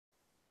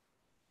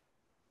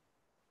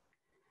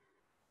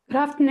Good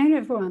afternoon,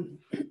 everyone,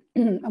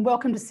 and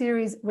welcome to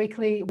CERES'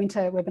 weekly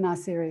winter webinar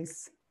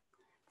series.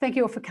 Thank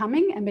you all for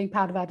coming and being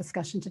part of our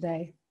discussion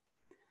today.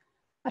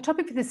 Our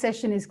topic for this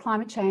session is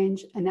climate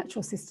change and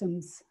natural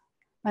systems.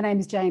 My name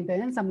is Jane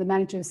Burns. I'm the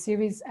manager of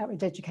CERES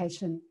Outreach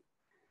Education.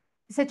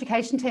 This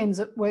education team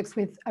works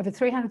with over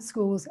 300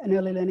 schools and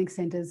early learning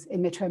centres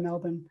in Metro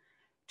Melbourne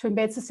to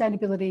embed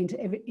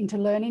sustainability into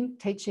learning,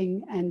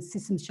 teaching and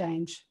systems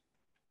change.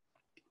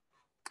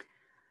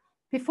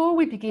 Before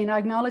we begin, I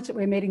acknowledge that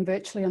we're meeting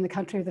virtually on the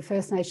country of the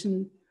First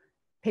Nation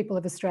people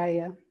of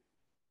Australia.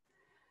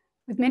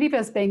 With many of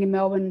us being in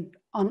Melbourne,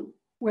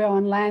 we're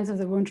on lands of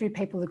the Wurundjeri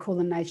people of the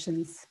Kulin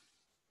Nations.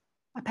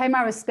 I pay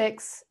my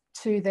respects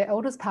to their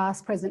elders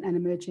past, present and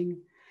emerging,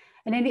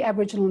 and any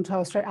Aboriginal and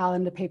Torres Strait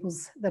Islander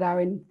peoples that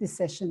are in this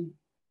session.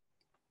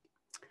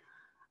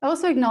 I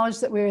also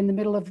acknowledge that we're in the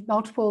middle of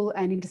multiple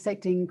and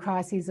intersecting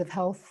crises of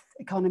health,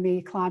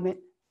 economy, climate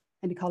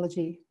and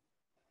ecology.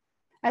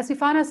 As we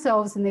find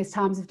ourselves in these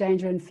times of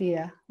danger and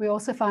fear, we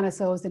also find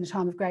ourselves in a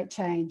time of great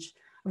change,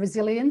 of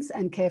resilience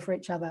and care for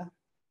each other.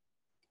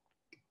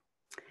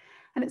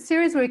 And at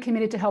CERES, we're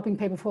committed to helping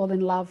people fall in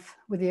love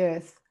with the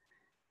earth,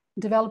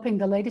 and developing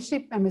the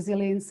leadership and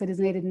resilience that is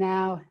needed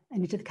now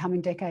and into the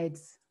coming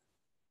decades.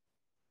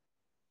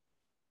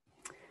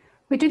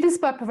 We do this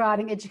by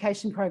providing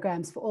education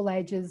programs for all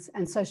ages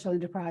and social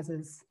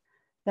enterprises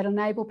that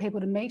enable people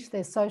to meet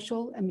their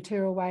social and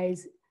material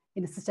ways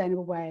in a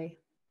sustainable way.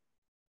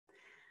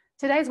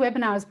 Today's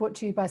webinar is brought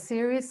to you by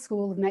CERES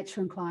School of Nature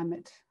and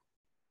Climate,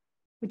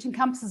 which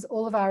encompasses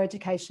all of our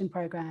education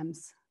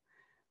programs.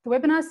 The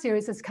webinar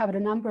series has covered a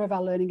number of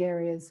our learning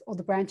areas, or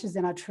the branches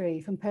in our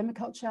tree, from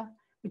permaculture,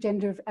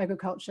 regenerative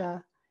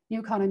agriculture, new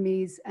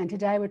economies, and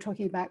today we're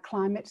talking about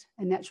climate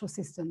and natural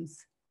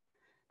systems.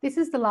 This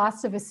is the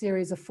last of a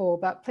series of 4,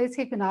 but please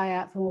keep an eye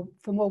out for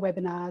more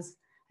webinars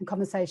and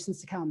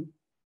conversations to come.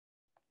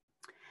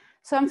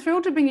 So I'm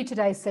thrilled to bring you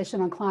today's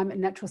session on climate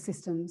and natural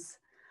systems.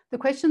 The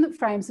question that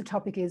frames the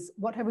topic is,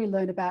 what have we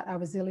learned about our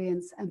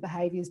resilience and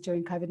behaviours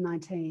during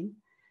COVID-19,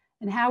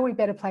 and how are we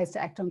better placed to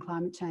act on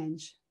climate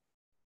change?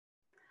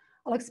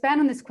 I'll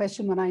expand on this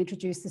question when I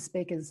introduce the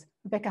speakers,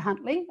 Rebecca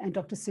Huntley and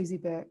Dr. Susie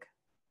Burke.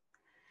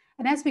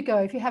 And as we go,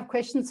 if you have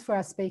questions for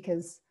our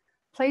speakers,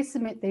 please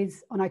submit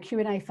these on our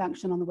Q&A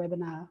function on the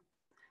webinar.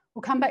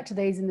 We'll come back to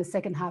these in the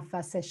second half of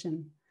our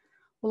session.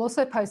 We'll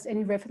also post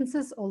any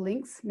references or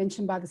links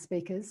mentioned by the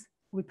speakers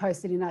will be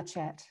posted in our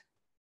chat.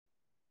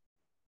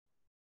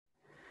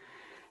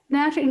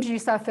 Now to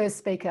introduce our first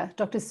speaker,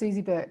 Dr.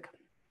 Susie Burke.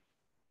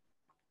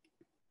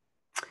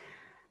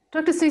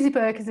 Dr. Susie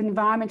Burke is an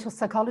environmental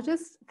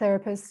psychologist,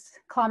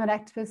 therapist, climate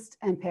activist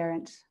and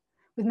parent,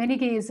 with many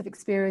years of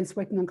experience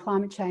working on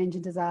climate change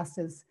and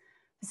disasters.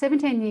 For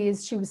 17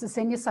 years, she was a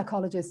senior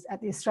psychologist at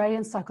the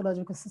Australian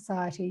Psychological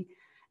Society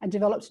and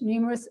developed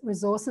numerous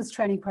resources,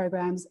 training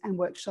programs and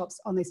workshops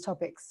on these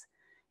topics,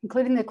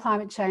 including the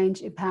Climate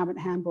Change Empowerment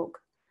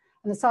Handbook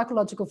and the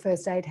Psychological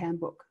First Aid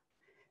Handbook.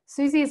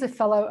 Susie is a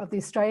fellow of the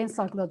Australian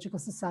Psychological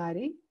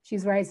Society.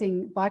 She's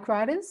raising bike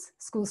riders,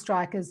 school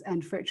strikers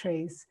and fruit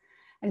trees,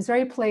 and is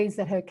very pleased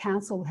that her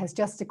council has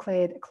just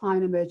declared a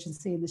climate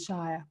emergency in the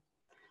Shire.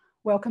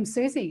 Welcome,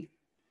 Susie.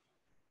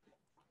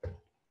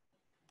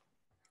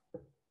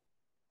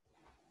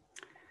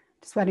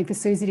 Just waiting for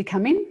Susie to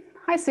come in.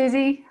 Hi,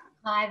 Susie.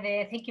 Hi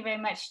there. Thank you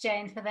very much,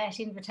 Jane, for that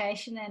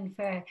invitation and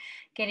for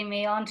getting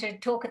me on to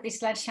talk at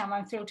this lunchtime.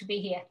 I'm thrilled to be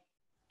here.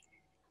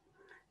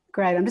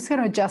 Great. I'm just going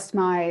to adjust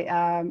my,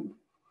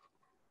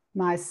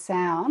 my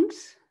sound.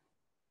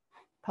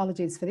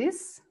 Apologies for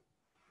this.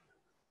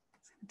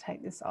 Let's take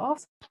this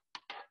off.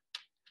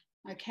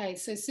 Okay,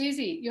 so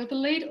Susie, you're the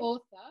lead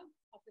author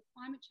of the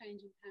Climate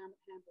Change Empowerment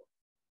Handbook,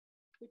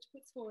 which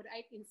puts forward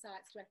 8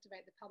 insights to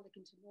activate the public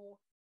into more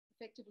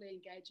effectively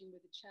engaging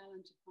with the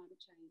challenge of climate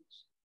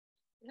change.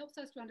 It helps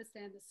us to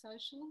understand the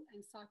social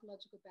and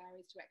psychological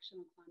barriers to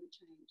action on climate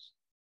change,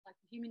 like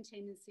the human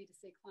tendency to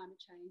see climate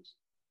change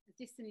as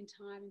distant in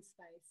time and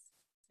space,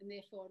 and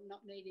therefore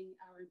not needing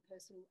our own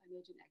personal and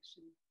urgent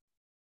action.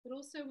 But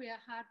also we are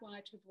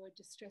hardwired to avoid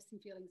distressing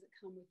feelings that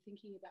come with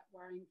thinking about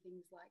worrying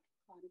things like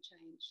climate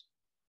change,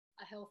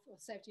 our health or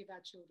safety of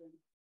our children.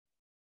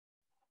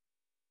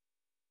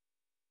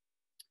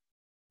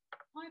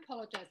 I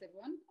apologise,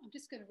 everyone. I'm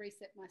just going to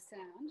reset my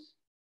sound.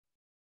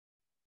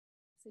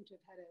 I seem to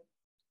have had an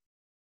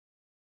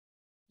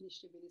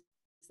issue with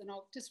this. And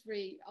I'll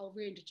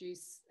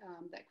reintroduce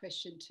that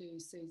question to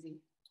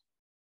Susie.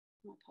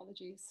 My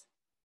apologies.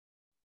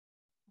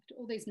 After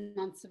all these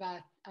months of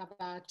our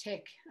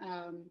tech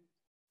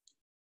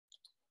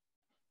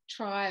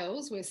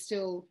trials, we're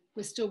still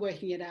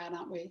working it out,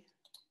 aren't we?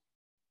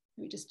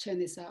 Let me just turn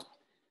this up.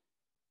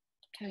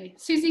 Okay,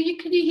 Susie,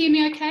 can you hear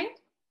me okay?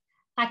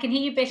 I can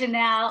hear you better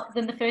now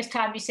than the first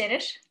time you said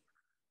it.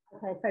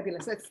 Okay,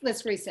 fabulous.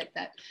 Let's reset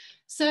that.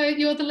 So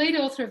you're the lead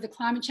author of the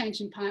Climate Change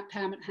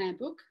Empowerment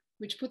Handbook,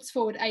 which puts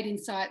forward 8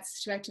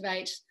 insights to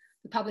activate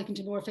the public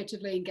into more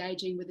effectively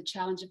engaging with the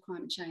challenge of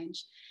climate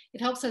change.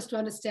 It helps us to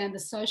understand the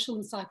social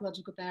and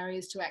psychological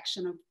barriers to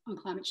action on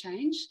climate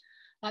change,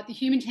 like the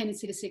human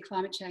tendency to see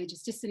climate change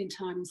as distant in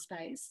time and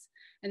space,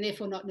 and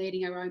therefore not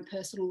needing our own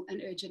personal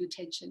and urgent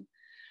attention.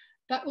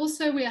 But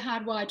also we are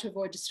hardwired to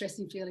avoid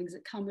distressing feelings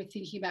that come with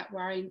thinking about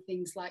worrying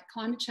things like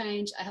climate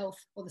change, our health,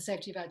 or the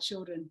safety of our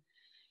children.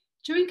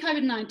 During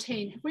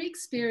COVID-19, have we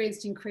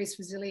experienced increased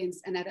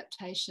resilience and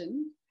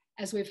adaptation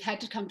as we've had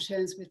to come to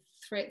terms with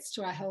threats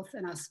to our health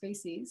and our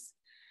species?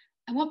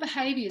 And what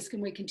behaviours can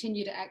we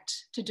continue to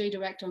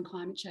act on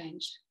climate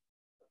change?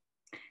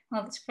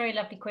 Well, that's a very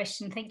lovely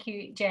question. Thank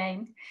you,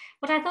 Jane.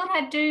 What I thought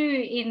I'd do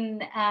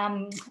in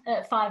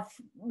 5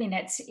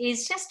 minutes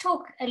is just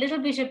talk a little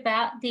bit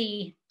about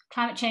the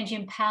Climate Change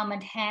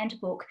Empowerment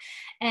Handbook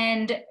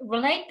and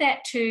relate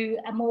that to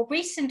a more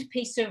recent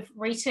piece of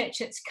research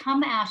that's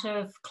come out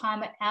of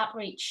climate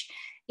outreach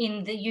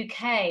in the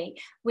UK,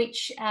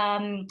 which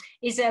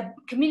is a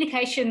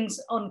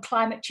communications on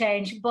climate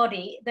change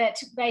body that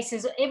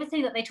bases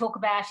everything that they talk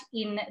about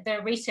in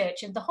the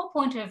research. And the whole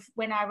point of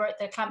when I wrote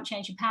the Climate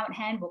Change Empowerment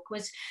Handbook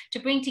was to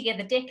bring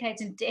together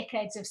decades and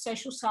decades of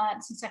social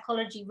science and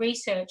psychology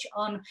research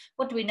on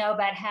what do we know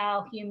about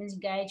how humans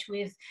engage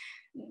with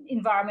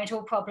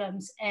environmental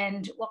problems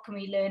and what can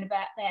we learn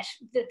about that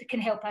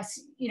can help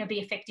us, you know, be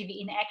effective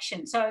in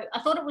action. So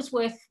I thought it was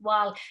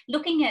worthwhile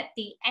looking at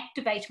the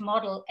Activate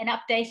model and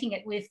updating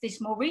it with this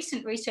more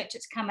recent research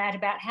that's come out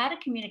about how to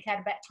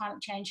communicate about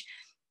climate change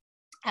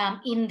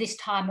in this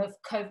time of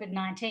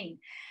COVID-19.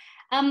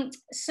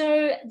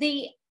 So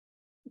the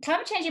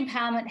Climate Change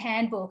Empowerment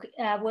Handbook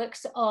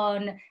works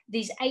on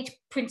these 8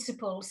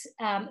 principles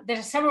that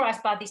are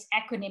summarised by this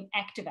acronym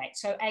Activate,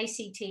 so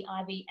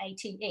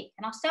ACTIVATE.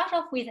 And I'll start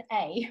off with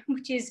A,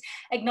 which is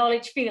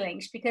acknowledge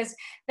feelings, because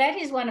that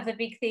is one of the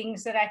big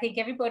things that I think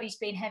everybody's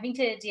been having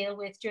to deal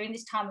with during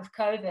this time of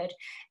COVID.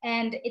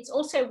 And it's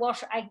also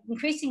what I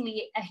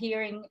increasingly are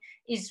hearing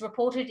is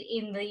reported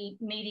in the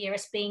media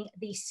as being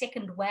the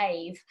second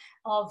wave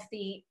of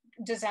the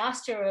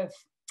disaster of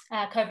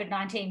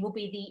COVID-19 will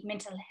be the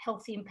mental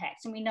health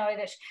impacts. And we know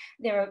that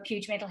there are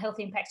huge mental health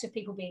impacts of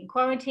people being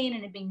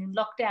quarantined and being in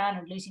lockdown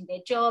and losing their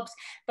jobs.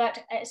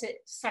 But as a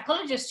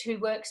psychologist who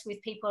works with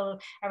people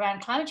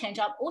around climate change,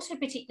 I'm also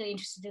particularly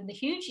interested in the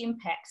huge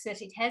impacts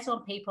that it has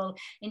on people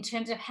in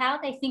terms of how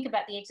they think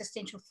about the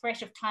existential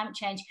threat of climate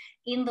change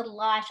in the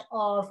light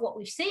of what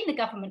we've seen the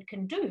government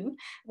can do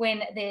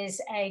when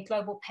there's a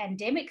global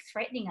pandemic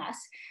threatening us,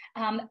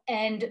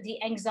 and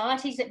the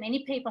anxieties that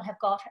many people have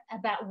got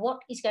about what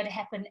is going to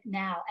happen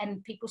now,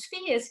 and people's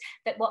fears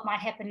that what might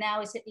happen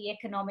now is that the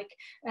economic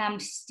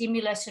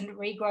stimulus and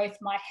regrowth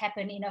might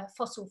happen in a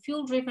fossil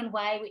fuel driven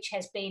way, which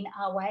has been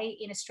our way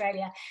in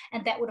Australia,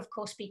 and that would of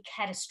course be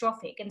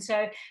catastrophic. And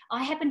so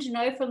I happen to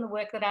know from the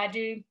work that I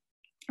do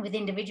with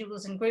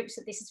individuals and groups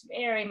that this is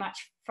very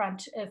much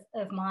front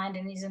of mind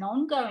and is an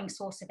ongoing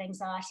source of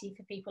anxiety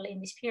for people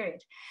in this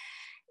period.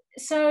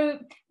 So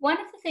one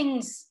of the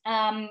things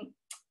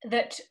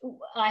that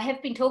I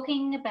have been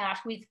talking about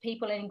with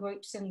people in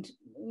groups and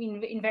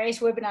in various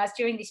webinars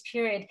during this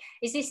period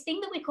is this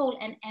thing that we call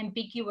an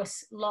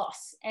ambiguous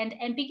loss. And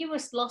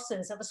ambiguous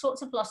losses are the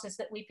sorts of losses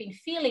that we've been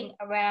feeling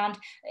around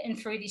and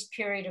through this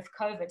period of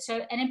COVID.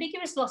 So an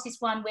ambiguous loss is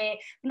one where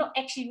we're not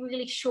actually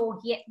really sure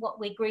yet what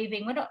we're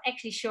grieving. We're not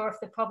actually sure if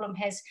the problem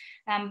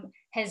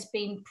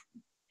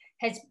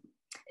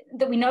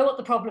that we know what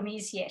the problem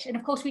is yet. And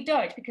of course we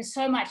don't, because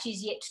so much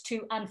is yet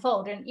to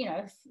unfold. And, you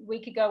know, a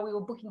week ago we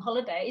were booking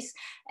holidays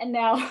and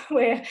now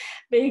we're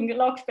being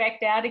locked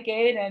back down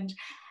again. And,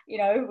 you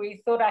know,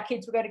 we thought our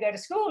kids were going to go to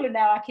school and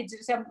now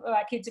some of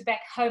our kids are back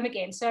home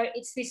again. So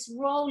it's this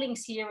rolling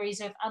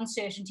series of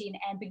uncertainty and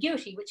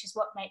ambiguity, which is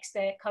what makes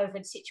the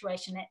COVID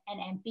situation an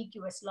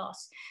ambiguous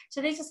loss. So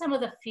these are some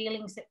of the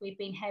feelings that we've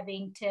been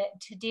having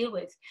to deal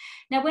with.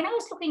 Now, when I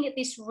was looking at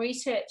this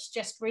research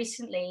just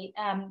recently,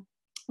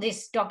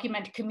 this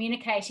document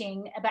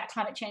communicating about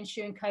climate change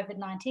during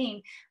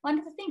COVID-19, one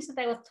of the things that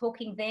they were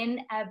talking then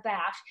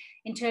about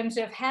in terms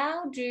of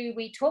how do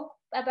we talk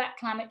about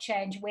climate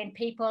change when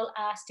people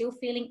are still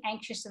feeling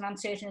anxious and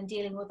uncertain and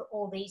dealing with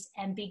all these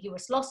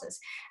ambiguous losses.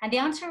 And the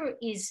answer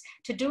is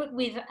to do it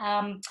with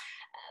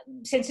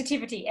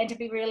sensitivity and to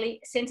be really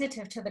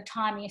sensitive to the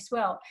timing as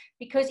well,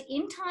 because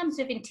in times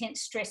of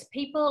intense stress,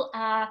 people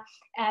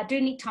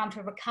do need time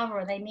to recover,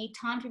 and they need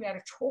time to be able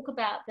to talk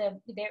about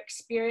their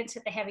experience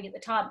that they're having at the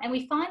time. And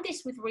we find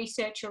this with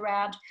research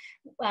around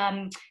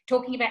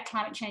talking about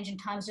climate change in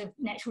times of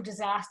natural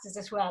disasters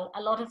as well.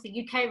 A lot of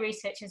the UK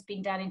research has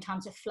been done in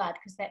times of flood,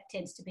 because that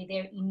tends to be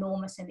their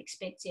enormous and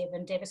expensive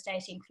and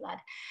devastating flood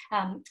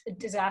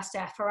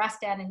disaster. For us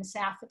down in the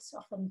south, it's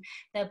often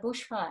the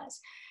bushfires.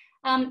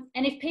 And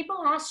if people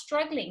are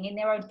struggling in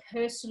their own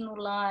personal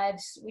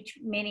lives, which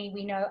many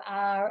we know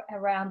are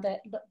around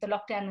the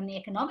lockdown and the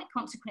economic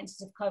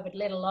consequences of COVID,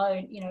 let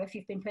alone, you know, if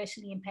you've been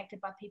personally impacted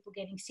by people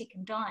getting sick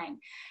and dying,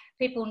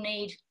 people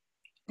may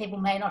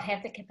not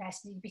have the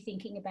capacity to be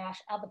thinking about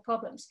other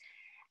problems.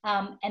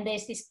 And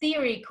there's this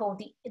theory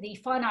called the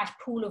finite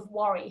pool of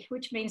worry,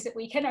 which means that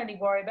we can only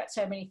worry about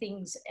so many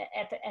things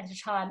at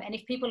a time. And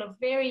if people are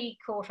very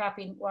caught up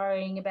in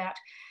worrying about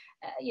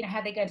you know,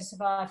 how they're going to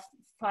survive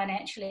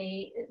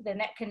financially, then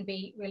that can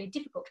be really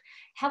difficult.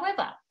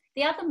 However,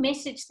 the other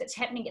message that's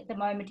happening at the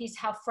moment is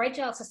how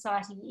fragile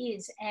society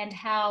is and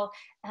how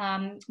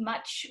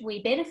much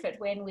we benefit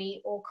when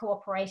we all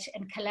cooperate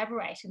and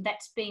collaborate. And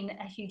that's been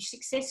a huge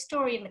success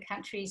story in the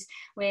countries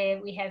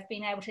where we have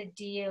been able to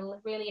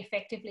deal really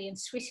effectively and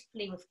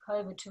swiftly with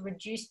COVID to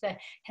reduce the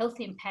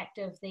health impact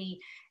of the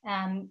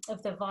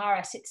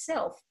virus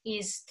itself,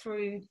 is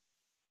through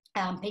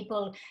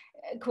people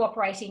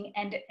cooperating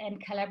and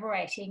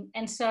collaborating.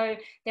 And so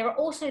there are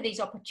also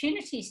these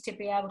opportunities to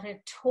be able to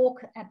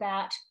talk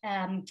about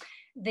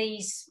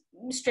these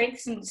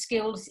strengths and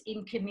skills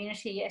in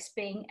community as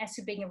being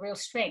a real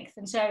strength.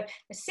 And so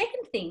the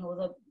second thing,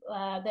 or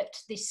that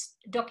this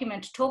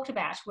document talked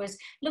about, was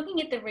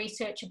looking at the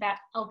research about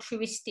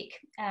altruistic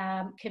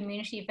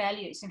community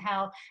values and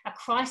how a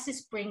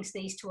crisis brings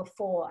these to the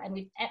fore, and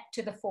we've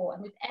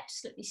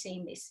absolutely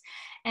seen this.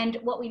 And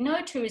what we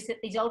know too is that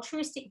these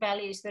altruistic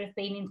values that have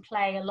been in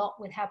play a lot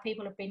with how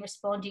people have been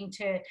responding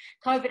to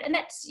COVID, and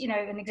that's, you know,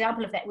 an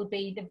example of that would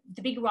be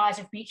the big rise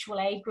of mutual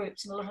aid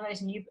groups and a lot of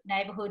those new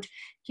neighbourhood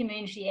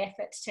community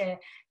efforts to,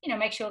 you know,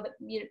 make sure that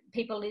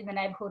people in the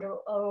neighbourhood are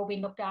all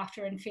being looked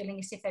after and feeling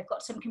as if they've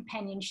got some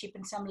companionship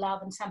and some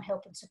love and some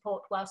help and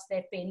support whilst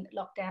they've been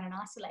locked down and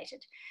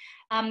isolated.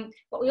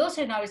 What we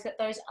also know is that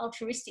those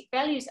altruistic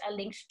values are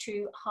linked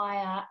to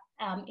higher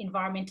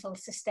environmental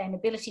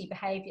sustainability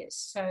behaviours.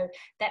 So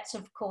that's,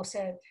 of course,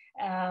 a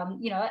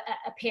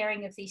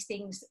pairing of these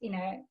things in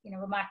a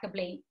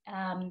remarkably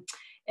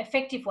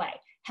effective way.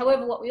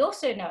 However, what we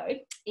also know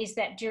is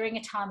that during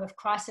a time of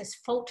crisis,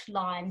 fault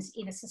lines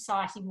in a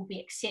society will be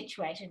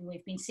accentuated. And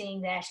we've been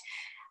seeing that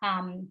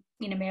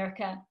in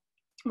America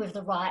with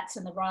the riots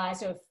and the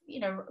rise of, you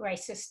know,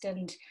 racist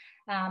and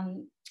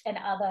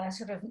other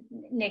sort of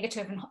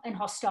negative and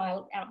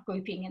hostile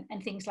outgrouping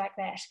and things like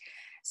that.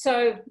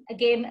 So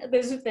again,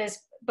 there's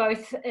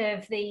both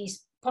of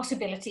these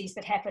possibilities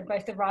that happen,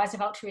 both the rise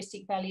of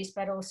altruistic values,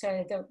 but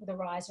also the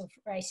rise of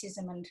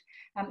racism and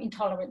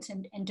intolerance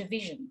and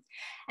division.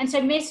 And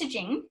so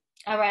messaging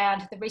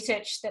around the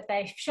research that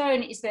they've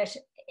shown is that,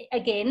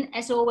 again,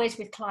 as always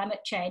with climate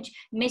change,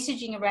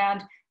 messaging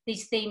around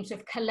these themes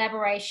of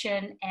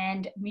collaboration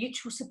and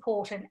mutual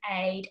support and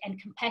aid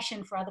and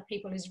compassion for other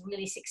people is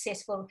really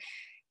successful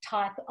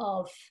type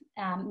of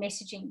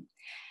messaging.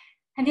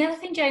 And the other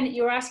thing, Jane, that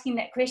you were asking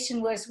that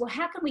question was, well,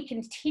 how can we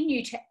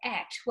continue to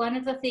act? One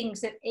of the things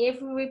that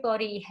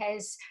everybody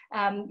has,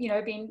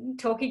 been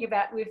talking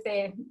about with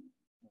their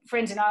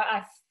friends, and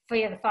I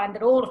find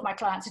that all of my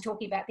clients are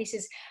talking about this,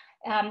 is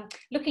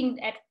looking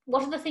at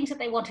what are the things that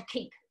they want to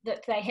keep,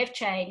 that they have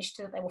changed,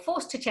 that they were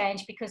forced to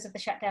change because of the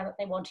shutdown, that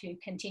they want to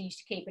continue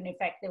to keep. And in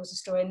fact, there was a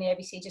story in the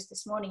ABC just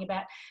this morning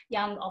about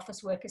young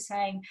office workers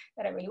saying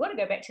they don't really want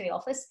to go back to the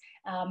office,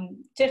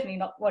 certainly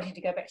not wanting to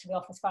go back to the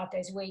office 5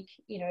 days a week,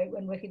 you know,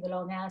 when working the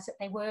long hours that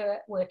they were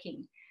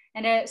working.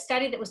 And a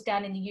study that was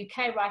done in the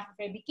UK right at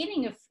the very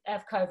beginning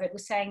of COVID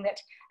was saying that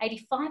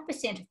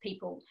 85% of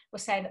people were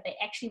saying that they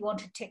actually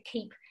wanted to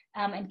keep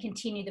and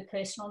continue the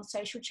personal and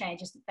social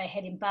changes that they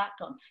had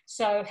embarked on.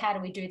 So how do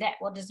we do that?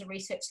 What does the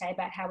research say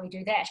about how we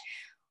do that?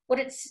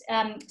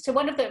 And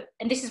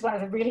this is one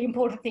of the really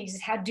important things,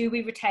 is how do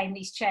we retain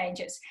these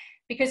changes?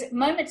 Because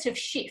moments of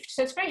shift,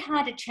 so it's very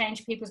hard to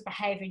change people's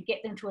behaviour and get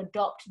them to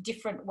adopt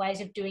different ways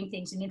of doing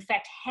things. And in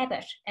fact,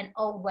 habit and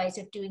old ways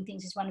of doing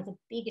things is one of the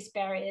biggest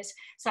barriers,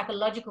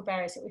 psychological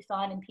barriers, that we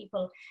find in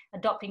people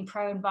adopting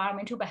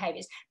pro-environmental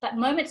behaviours. But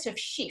moments of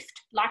shift,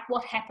 like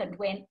what happened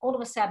when all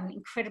of a sudden,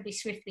 incredibly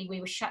swiftly,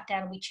 we were shut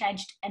down and we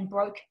changed and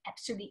broke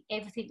absolutely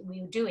everything that we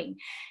were doing,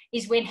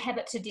 is when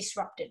habits are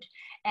disrupted.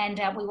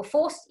 And we were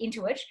forced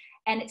into it.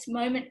 And it's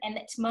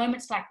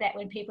moments like that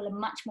when people are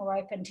much more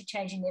open to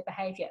changing their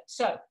behaviour.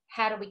 So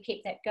how do we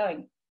keep that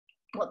going?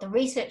 What the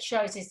research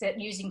shows is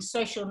that using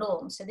social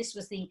norms, so this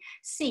was the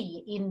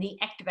C in the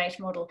Activate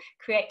model,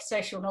 create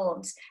social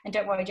norms. And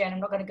don't worry, Jane, I'm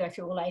not going to go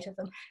through all 8 of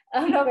them.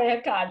 I'm not going to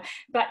have time.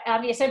 But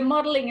so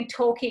modelling and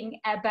talking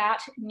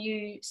about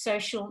new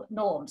social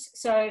norms.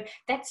 So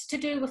that's to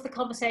do with the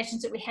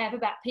conversations that we have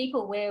about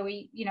people, where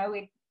we're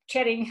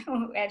chatting,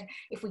 and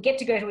if we get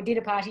to go to a dinner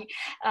party,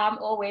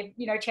 or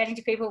we're chatting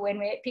to people when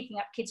we're picking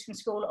up kids from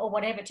school or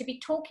whatever, to be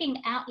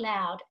talking out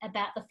loud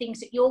about the things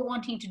that you're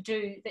wanting to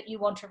do, that you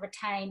want to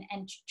retain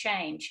and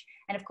change.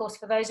 And of course,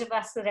 for those of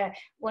us that are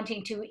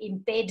wanting to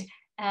embed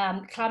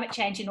climate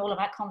change in all of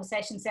our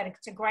conversations, that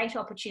it's a great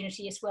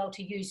opportunity as well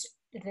to use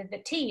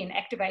the T in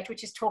Activate,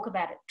 which is talk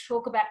about it,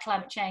 talk about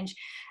climate change,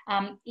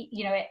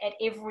 at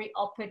every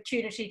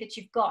opportunity that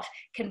you've got,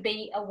 can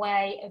be a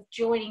way of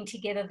joining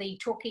together the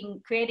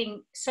talking,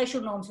 creating social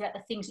norms about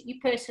the things that you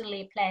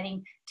personally are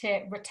planning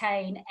to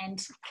retain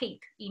and keep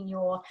in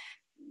your,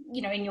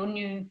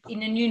 in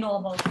the new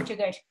normal that you're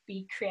going to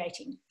be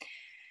creating.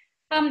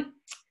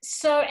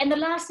 And the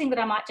last thing that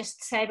I might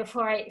just say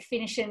before I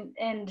finish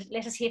and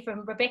let us hear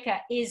from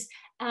Rebecca is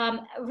a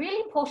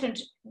really important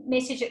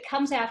message that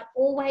comes out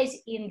always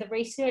in the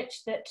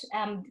research that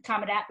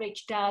Climate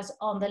Outreach does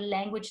on the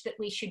language that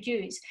we should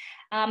use.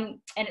 And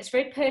it's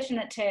very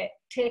pertinent to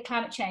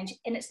climate change.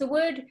 And it's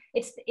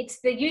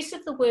the use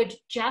of the word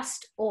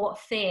just or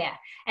fair.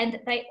 And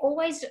they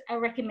always are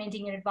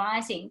recommending and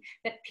advising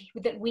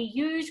that we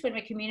use when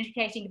we're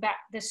communicating about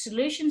the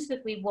solutions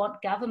that we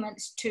want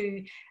governments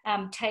to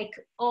take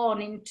on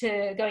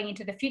going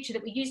into the future,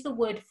 that we use the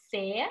word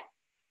fair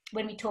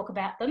when we talk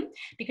about them,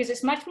 because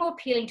it's much more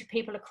appealing to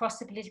people across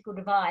the political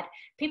divide.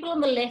 People on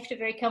the left are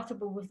very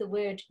comfortable with the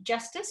word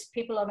justice.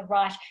 People on the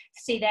right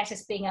see that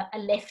as being a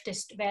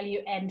leftist value,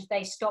 and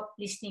they stop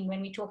listening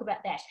when we talk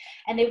about that.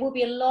 And there will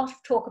be a lot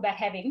of talk about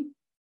having,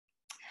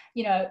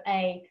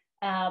 a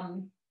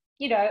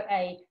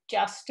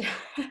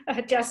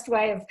just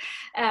way of,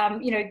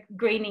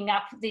 greening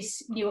up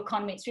this new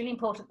economy. It's really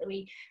important that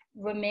we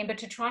remember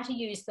to try to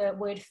use the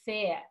word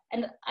fair.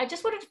 And I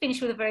just wanted to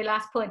finish with a very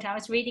last point. I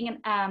was reading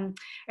a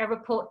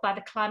report by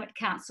the Climate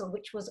Council,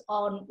 which was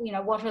on,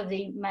 what are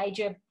the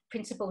major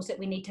principles that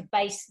we need to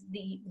base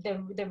the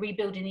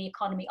rebuild in the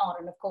economy on.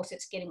 And of course,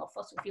 it's getting off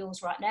fossil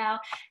fuels right now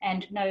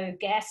and no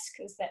gas,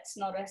 because that's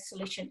not a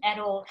solution at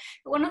all.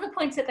 But one of the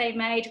points that they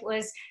made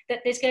was that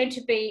there's going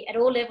to be, at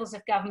all levels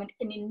of government,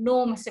 an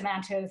enormous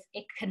amount of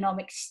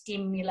economic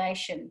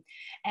stimulation.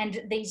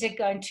 And these are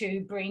going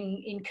to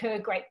incur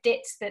great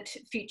debts that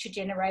future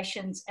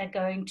generations are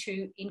going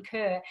to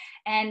incur.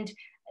 And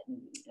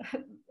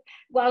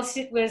whilst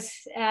it was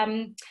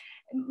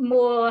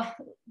more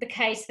the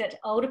case that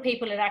older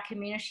people in our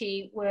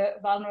community were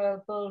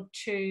vulnerable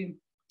to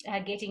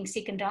getting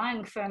sick and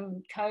dying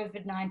from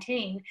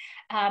COVID-19,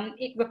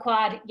 it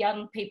required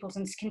young people's,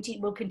 and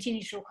will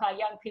continue to require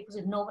young people's,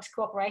 enormous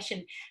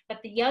cooperation. But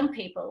the young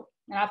people,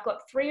 and I've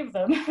got 3 of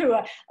them who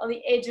are on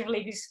the edge of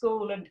leaving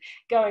school and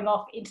going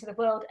off into the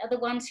world, are the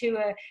ones who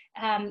are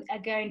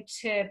going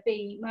to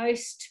be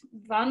most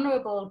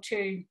vulnerable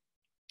to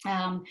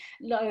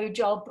low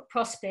job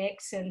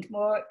prospects and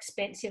more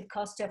expensive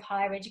cost of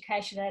higher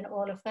education and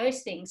all of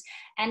those things.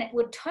 And it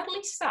would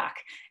totally suck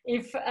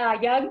if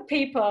young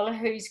people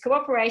whose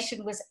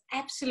cooperation was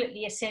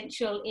absolutely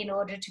essential in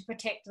order to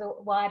protect the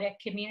wider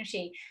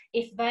community,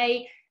 if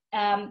they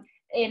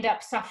end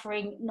up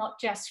suffering not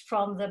just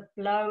from the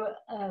blow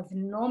of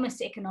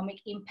enormous economic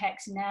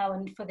impacts now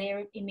and for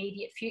their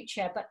immediate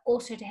future, but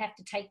also to have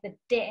to take the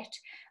debt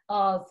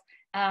of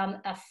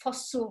a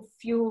fossil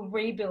fuel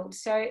rebuild.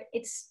 So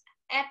it's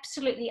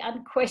absolutely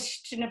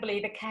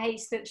unquestionably the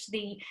case that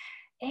the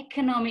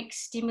economic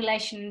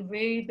stimulation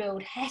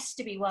rebuild has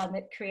to be one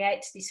that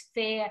creates this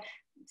fair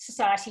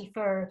society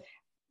for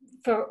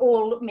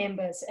all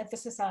members of the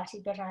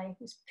society. But I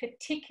was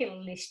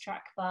particularly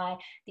struck by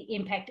the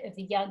impact of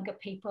the younger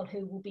people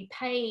who will be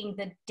paying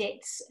the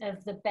debts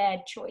of the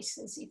bad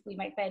choices, if we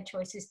make bad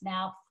choices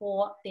now,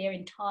 for their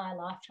entire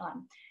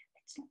lifetime.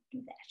 Let's not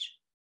do that.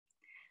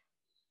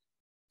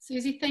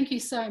 Susie, thank you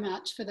so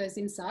much for those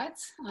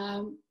insights.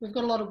 We've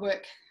got a lot of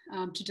work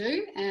to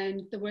do,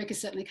 and the work is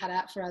certainly cut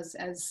out for us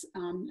as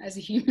a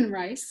human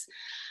race.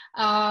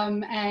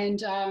 I'm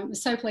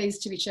so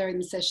pleased to be sharing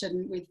the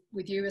session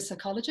with you as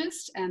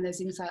psychologist, and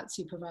those insights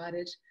you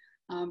provided,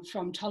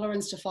 from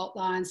tolerance to fault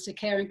lines to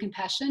care and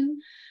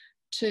compassion,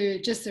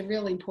 to just the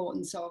real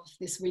importance of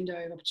this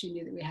window of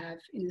opportunity that we have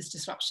in this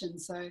disruption.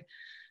 So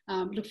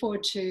look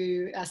forward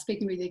to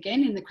speaking with you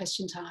again in the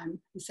question time in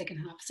the second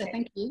half. So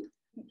thank you.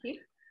 Thank you.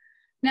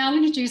 Now I'll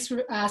introduce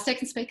our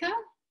second speaker,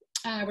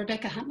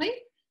 Rebecca Huntley.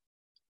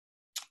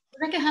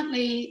 Rebecca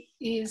Huntley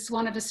is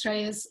one of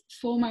Australia's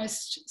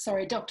foremost,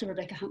 Dr.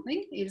 Rebecca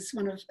Huntley is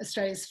one of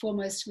Australia's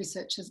foremost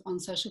researchers on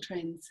social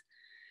trends.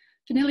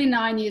 For nearly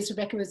 9 years,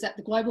 Rebecca was at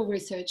the global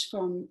research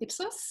from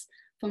Ipsos.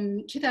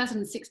 From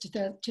 2006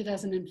 to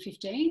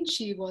 2015,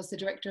 she was the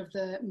director of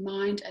the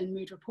Mind and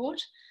Mood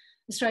Report,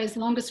 Australia's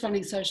longest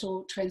running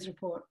social trends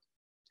report.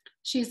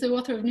 She is the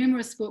author of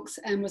numerous books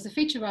and was a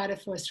feature writer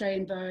for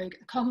Australian Vogue,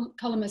 a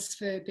columnist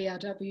for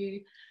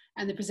BRW,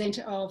 and the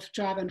presenter of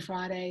Drive on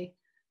Friday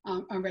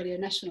on Radio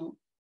National.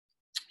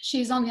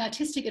 She's on the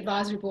Artistic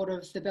Advisory Board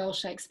of the Bell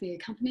Shakespeare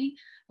Company,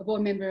 a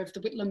board member of the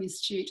Whitlam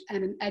Institute,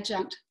 and an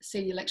adjunct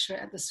senior lecturer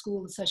at the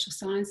School of Social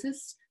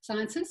Sciences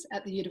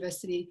at the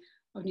University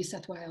of New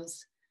South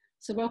Wales.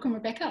 So welcome,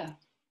 Rebecca.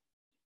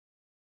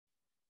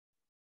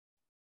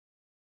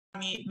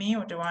 Mute me,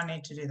 or do I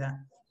need to do that?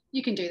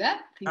 You can do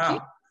that, thank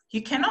you.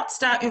 You cannot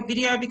start your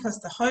video because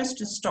the host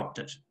has stopped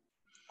it.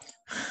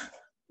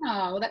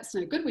 Oh, well, that's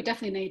no good. We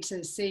definitely need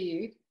to see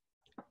you.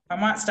 I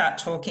might start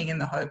talking in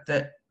the hope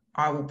that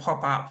I will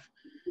pop up.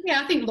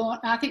 Yeah, I think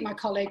my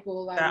colleague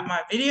will start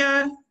my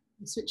video.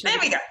 Switch there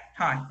we go.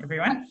 Hi,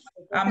 everyone.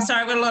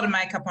 Sorry, I've got a lot of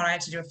makeup on. I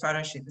had to do a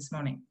photo shoot this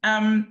morning.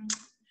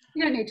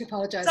 You don't need to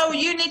apologise. So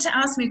you need to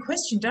ask me a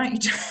question,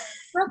 don't you?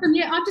 Welcome.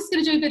 Yeah, I'm just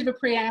going to do a bit of a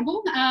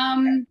preamble,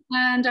 and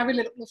I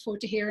really look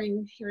forward to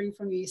hearing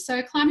from you.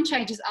 So climate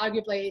change is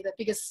arguably the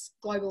biggest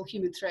global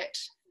human threat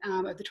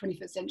of the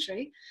 21st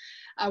century.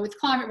 with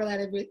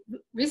climate-related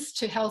risks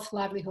to health,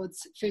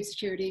 livelihoods, food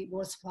security,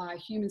 water supply,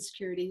 human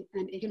security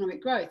and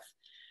economic growth,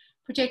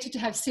 projected to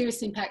have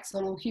serious impacts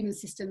on all human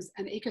systems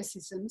and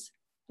ecosystems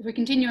if we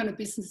continue on a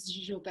business as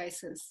usual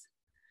basis.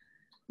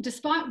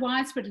 Despite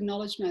widespread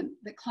acknowledgement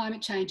that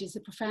climate change is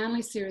a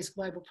profoundly serious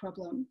global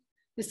problem,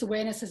 this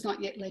awareness has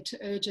not yet led to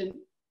urgent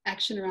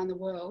action around the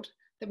world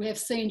that we have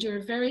seen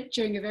during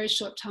a very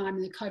short time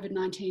in the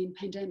COVID-19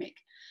 pandemic.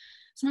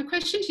 So my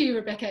question to you,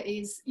 Rebecca,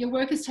 is your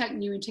work has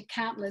taken you into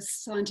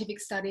countless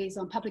scientific studies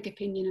on public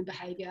opinion and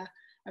behaviour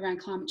around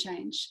climate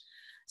change.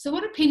 So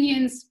what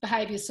opinions,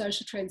 behaviours,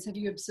 social trends have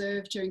you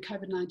observed during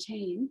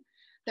COVID-19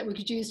 that we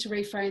could use to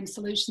reframe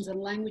solutions and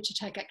language to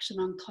take action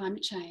on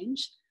climate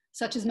change,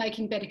 such as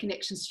making better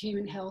connections to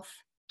human health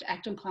to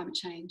act on climate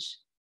change?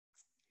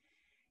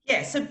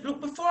 Yeah, so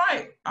look, before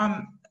I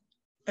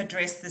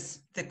address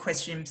the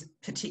question in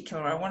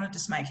particular, I want to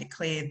just make it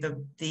clear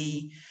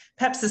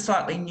perhaps the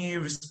slightly new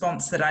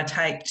response that I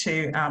take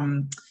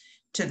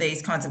to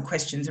these kinds of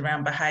questions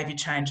around behaviour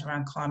change,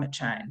 around climate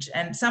change.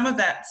 And some of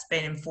that's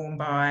been informed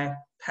by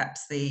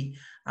perhaps the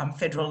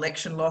federal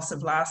election loss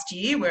of last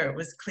year, where it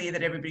was clear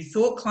that everybody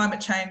thought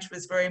climate change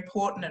was very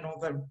important and all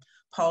the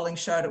polling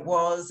showed it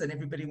was, and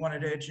everybody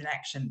wanted urgent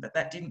action, but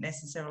that didn't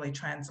necessarily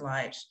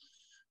translate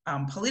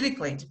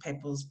politically to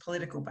people's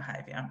political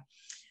behaviour.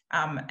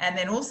 And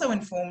then also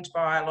informed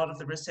by a lot of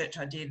the research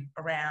I did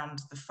around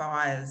the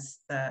fires,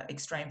 the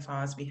extreme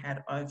fires we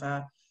had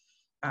over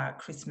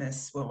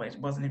Christmas. Well, it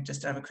wasn't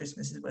just over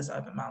Christmas, it was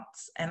over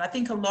months. And I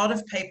think a lot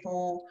of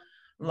people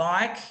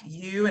like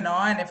you and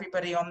I and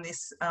everybody on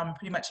this,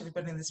 pretty much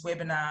everybody in this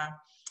webinar,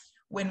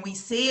 when we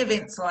see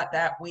events like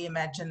that, we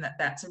imagine that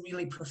that's a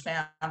really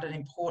profound and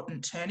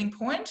important turning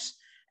point.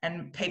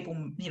 And people,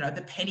 you know,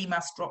 the penny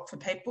must drop for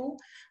people.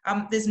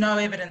 There's no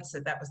evidence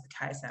that that was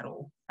the case at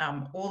all.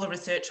 All the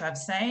research I've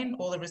seen,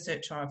 all the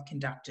research I've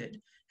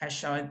conducted has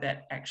showed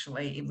that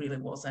actually it really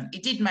wasn't.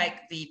 It did make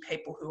the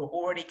people who were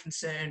already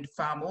concerned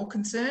far more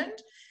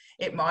concerned.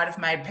 It might have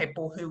made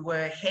people who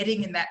were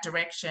heading in that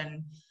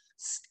direction,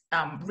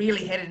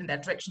 really headed in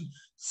that direction,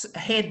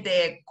 head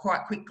there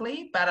quite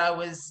quickly. But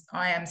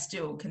I am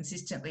still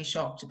consistently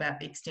shocked about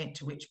the extent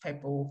to which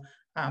people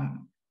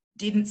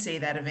didn't see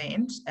that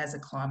event as a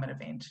climate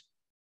event.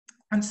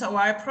 And so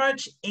I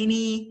approach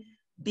any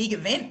big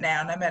event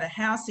now, no matter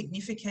how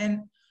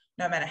significant,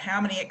 no matter how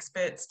many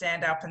experts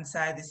stand up and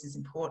say this is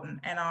important,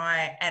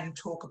 and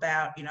talk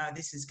about, you know,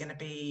 this is going to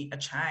be a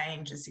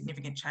change, a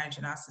significant change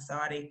in our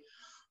society.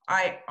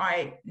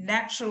 I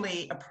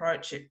naturally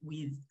approach it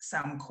with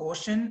some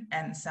caution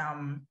and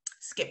some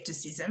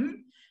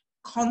skepticism,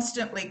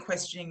 constantly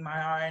questioning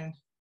my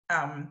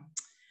own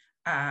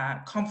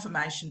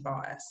confirmation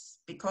bias,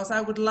 because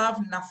I would love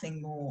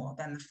nothing more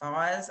than the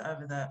fires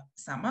over the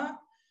summer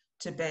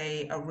to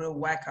be a real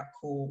wake-up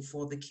call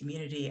for the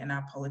community and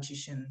our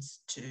politicians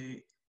to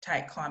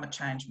take climate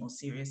change more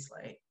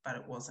seriously, but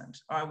it wasn't.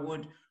 I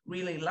would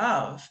really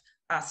love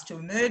us to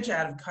emerge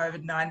out of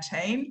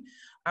COVID-19,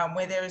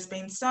 where there has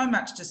been so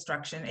much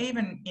destruction,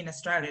 even in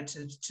Australia,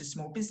 to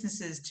small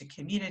businesses, to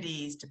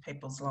communities, to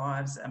people's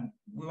lives.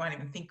 We won't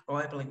even think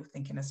globally, we'll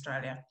think in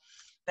Australia,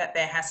 that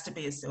there has to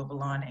be a silver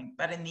lining.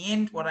 But in the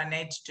end, what I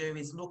need to do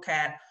is look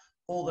at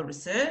all the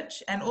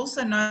research and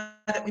also know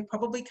that we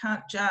probably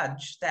can't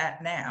judge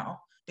that now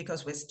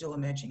because we're still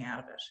emerging out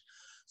of it.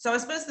 So I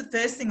suppose the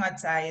first thing I'd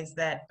say is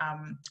that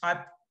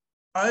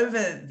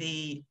over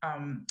the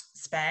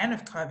span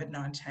of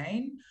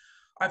COVID-19,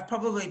 I've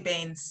probably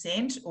been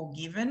sent or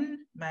given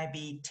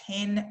maybe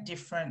 10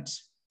 different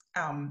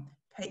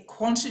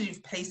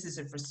quantitative pieces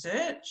of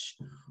research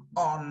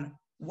on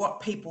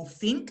what people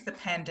think the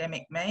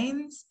pandemic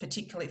means,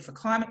 particularly for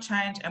climate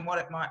change, and what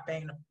it might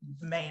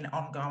mean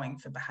ongoing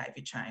for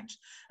behaviour change.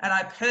 And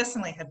I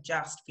personally have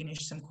just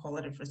finished some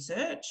qualitative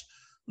research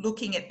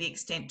looking at the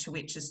extent to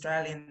which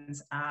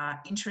Australians are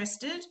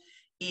interested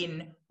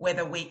in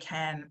whether we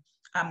can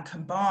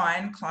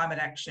combine climate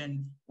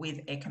action with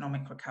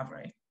economic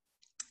recovery.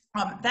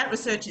 That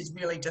research is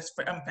really just,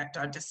 in fact,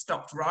 I just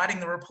stopped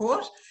writing the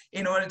report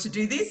in order to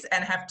do this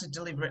and have to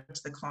deliver it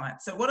to the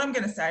client. So what I'm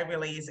going to say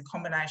really is a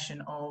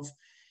combination of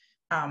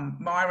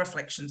my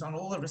reflections on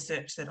all the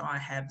research that I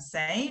have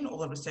seen, all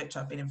the research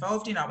I've been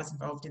involved in. I was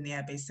involved in the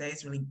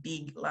ABC's really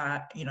big,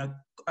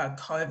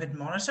 COVID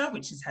monitor,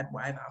 which has had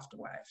wave after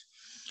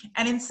wave.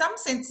 And in some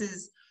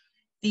senses,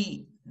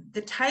 the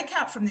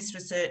takeout from this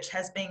research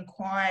has been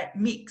quite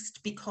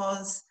mixed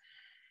because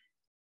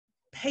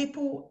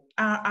people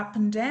are up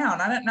and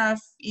down. I don't know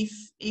if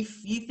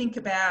you think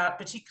about,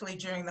 particularly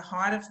during the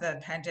height of the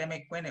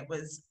pandemic when it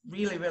was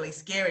really, really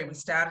scary, we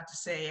started to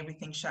see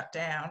everything shut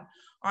down.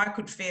 I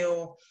could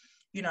feel,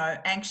 you know,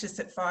 anxious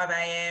at 5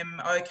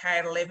 a.m, okay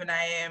at 11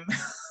 a.m,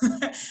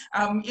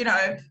 you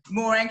know,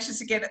 more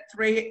anxious again at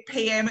 3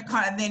 p.m,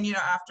 and then, you know,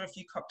 after a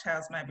few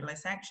cocktails, maybe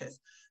less anxious.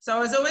 So I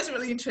was always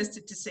really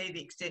interested to see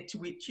the extent to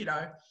which, you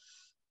know,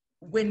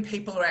 when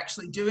people are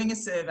actually doing a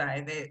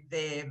survey,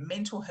 their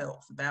mental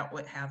health about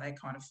how they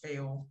kind of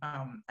feel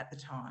at the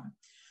time.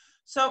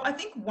 So I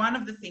think one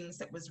of the things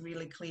that was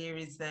really clear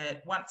is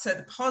that so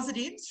the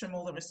positives from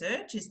all the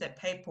research is that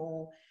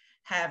people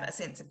have a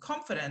sense of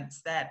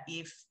confidence that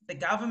if the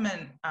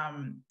government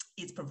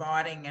is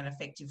providing an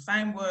effective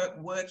framework,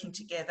 working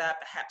together,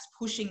 perhaps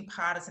pushing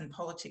partisan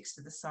politics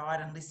to the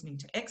side and listening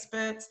to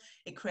experts,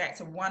 it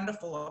creates a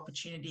wonderful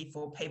opportunity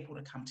for people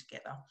to come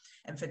together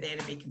and for there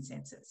to be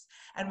consensus.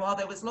 And while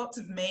there was lots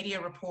of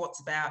media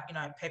reports about, you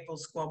know, people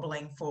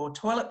squabbling for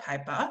toilet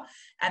paper,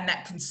 and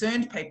that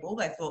concerned people,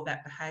 they thought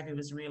that behaviour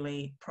was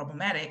really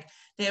problematic,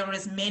 there were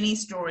as many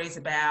stories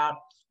about,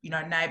 you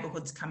know,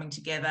 neighbourhoods coming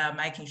together,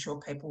 making sure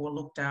people were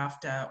looked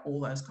after, all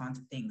those kinds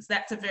of things.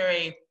 That's a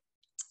very,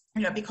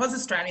 you know, because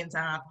Australians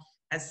aren't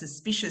as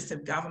suspicious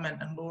of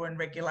government and law and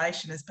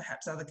regulation as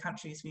perhaps other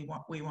countries we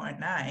won't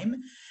name,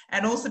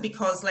 and also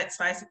because, let's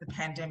face it, the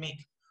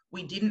pandemic,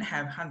 we didn't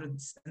have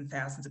hundreds and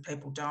thousands of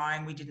people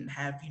dying. We didn't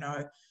have, you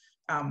know,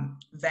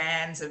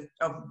 vans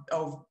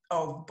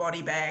of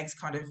body bags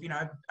kind of, you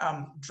know,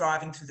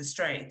 driving through the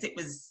streets. It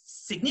was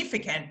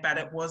significant, but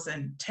it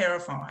wasn't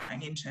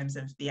terrifying in terms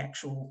of the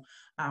actual,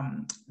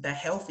 the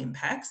health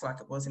impacts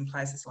like it was in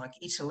places like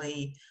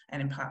Italy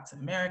and in parts of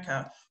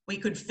America. We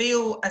could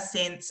feel a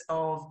sense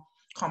of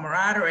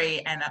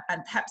camaraderie and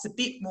perhaps a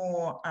bit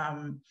more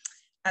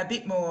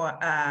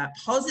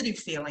positive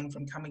feeling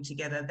from coming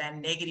together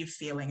than negative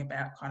feeling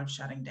about kind of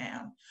shutting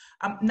down.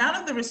 None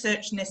of the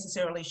research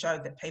necessarily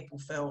showed that people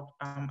felt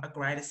a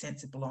greater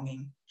sense of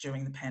belonging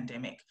during the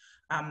pandemic.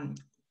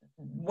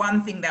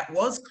 One thing that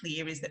was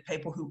clear is that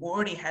people who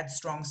already had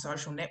strong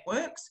social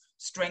networks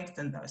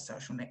strengthened those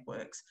social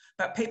networks,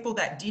 but people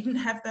that didn't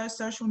have those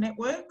social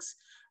networks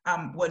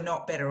were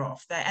not better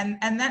off.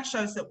 And that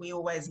shows that we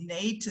always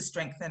need to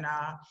strengthen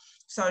our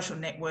social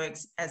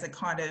networks as a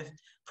kind of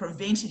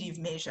preventative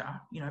measure.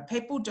 You know, if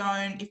people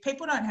don't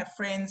have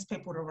friends,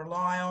 people to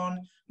rely on,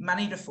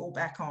 money to fall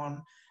back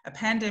on, a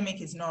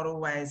pandemic is not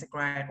always a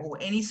great, or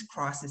any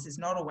crisis is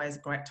not always a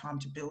great time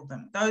to build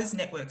them. Those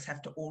networks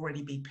have to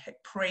already be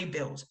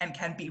pre-built and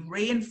can be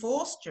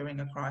reinforced during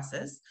a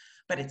crisis,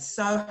 but it's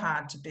so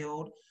hard to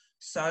build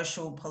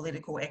social,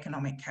 political,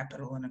 economic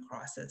capital in a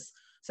crisis.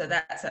 So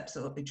that's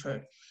absolutely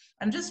true.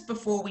 And just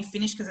before we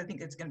finish, because I think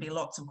there's going to be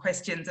lots of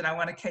questions and I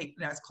want to keep,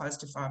 you know, as close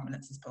to 5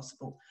 minutes as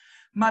possible.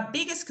 My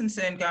biggest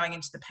concern going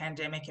into the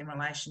pandemic in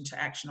relation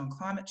to action on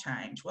climate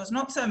change was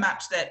not so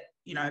much that,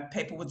 you know,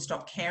 people would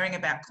stop caring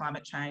about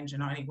climate change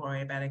and only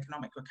worry about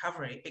economic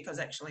recovery, because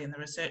actually in the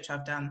research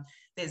I've done,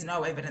 there's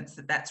no evidence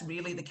that that's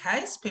really the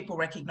case. People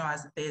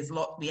recognise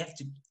that we have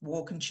to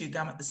walk and chew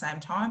gum at the same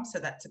time, so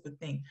that's a good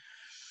thing.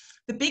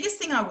 The biggest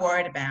thing I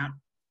worried about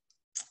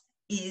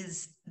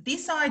is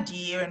this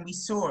idea, and we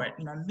saw it,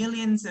 you know,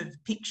 millions of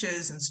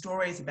pictures and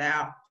stories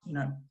about, you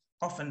know,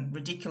 often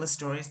ridiculous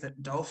stories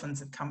that dolphins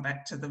have come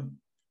back to the,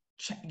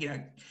 you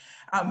know,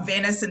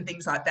 Venice and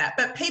things like that.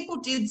 But people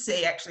did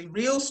see actually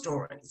real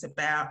stories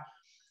about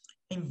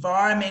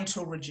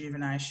environmental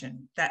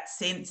rejuvenation, that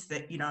sense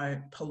that, you know,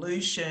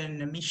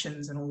 pollution,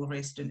 emissions and all the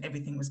rest and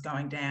everything was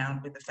going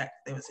down with the fact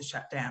that there was a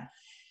shutdown.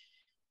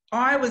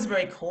 I was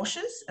very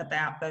cautious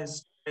about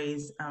those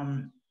stories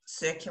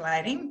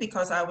circulating,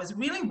 because I was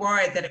really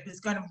worried that it was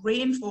going to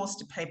reinforce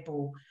to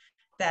people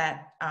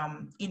that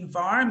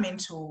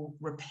environmental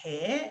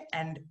repair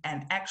and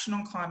action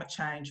on climate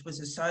change was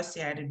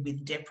associated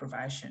with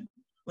deprivation,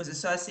 was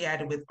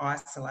associated with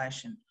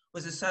isolation,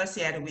 was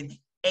associated with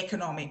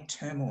economic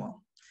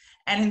turmoil,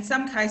 and in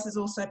some cases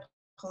also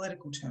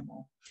political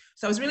turmoil.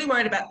 So I was really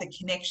worried about the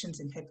connections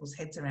in people's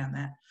heads around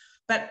that.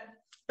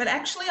 But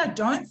actually, I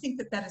don't think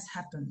that that has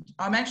happened.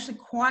 I'm actually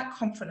quite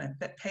confident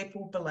that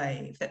people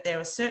believe that there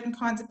are certain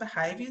kinds of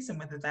behaviours, and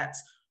whether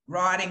that's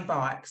riding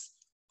bikes,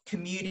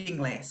 commuting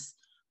less,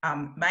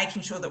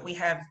 making sure that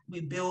we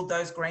build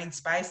those green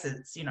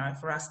spaces, you know,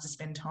 for us to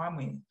spend time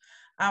with.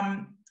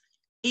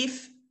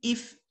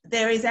 If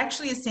there is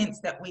actually a sense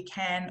that we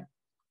can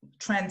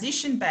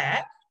transition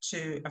back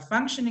to a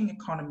functioning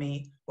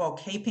economy while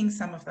keeping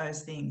some of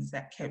those things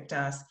that kept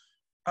us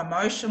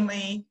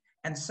emotionally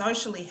and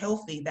socially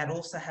healthy, that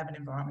also have an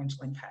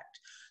environmental impact.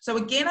 So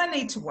again, I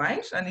need to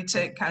wait. I need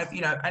to kind of,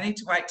 you know, I need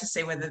to wait to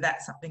see whether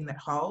that's something that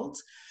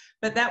holds.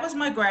 But that was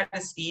my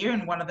greatest fear.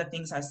 And one of the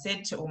things I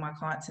said to all my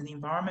clients in the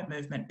environment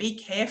movement, be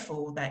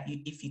careful that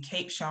if you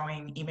keep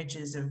showing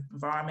images of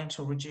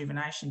environmental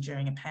rejuvenation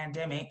during a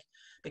pandemic,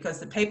 because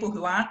the people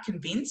who aren't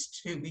convinced,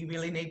 who we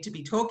really need to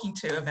be talking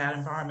to about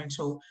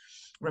environmental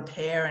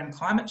repair and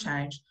climate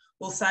change,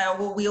 will say, oh,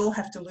 well, we all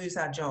have to lose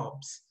our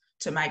jobs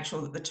to make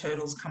sure that the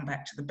turtles come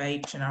back to the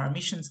beach and our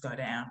emissions go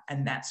down,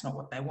 and that's not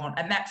what they want.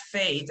 And that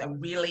feeds a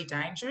really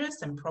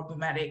dangerous and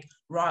problematic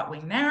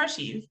right-wing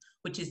narrative,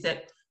 which is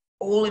that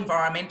all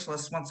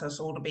environmentalists want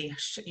us all to be,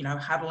 you know,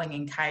 huddling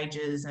in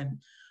caves and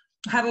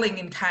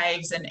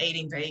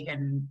eating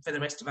vegan for the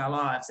rest of our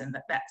lives, and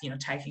that's, you know,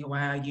 taking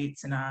away our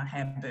utes and our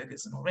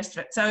hamburgers and all the rest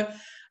of it. So,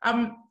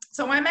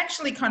 so I'm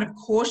actually kind of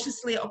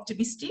cautiously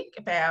optimistic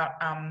about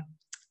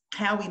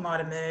how we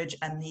might emerge,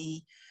 and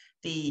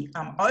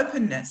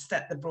openness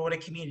that the broader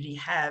community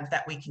have,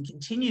 that we can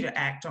continue to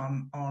act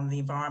on the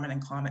environment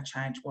and climate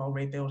change while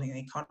rebuilding the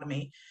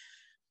economy.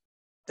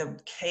 The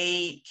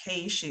key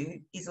issue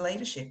is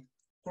leadership.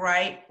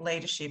 Great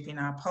leadership in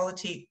our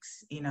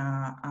politics, in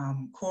our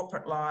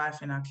corporate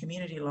life, in our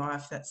community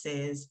life, that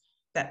says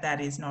that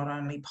that is not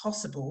only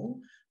possible,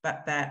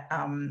 but that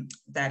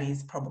that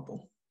is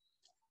probable.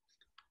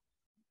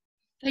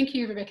 Thank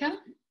you, Rebecca.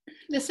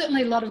 There's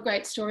certainly a lot of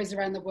great stories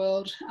around the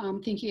world.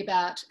 Thinking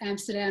about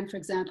Amsterdam, for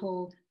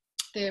example,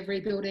 they're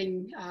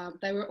rebuilding,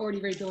 they were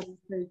already rebuilding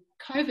through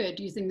COVID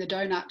using the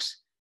donut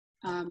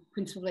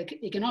principle of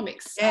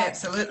economics. Yeah,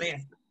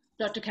 absolutely.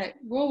 Dr. Kate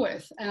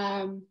Raworth.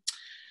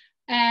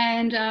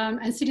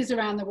 And cities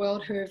around the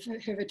world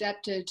who've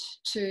adapted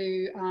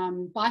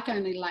to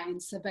bike-only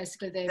lanes. So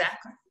basically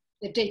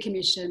they've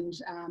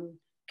decommissioned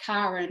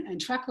car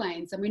and truck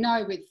lanes. And we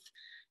know with,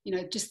 you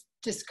know,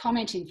 just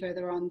commenting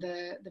further on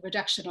the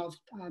reduction of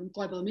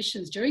global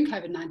emissions during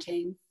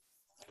COVID-19,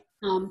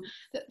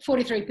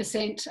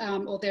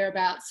 43% or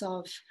thereabouts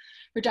of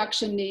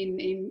reduction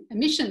in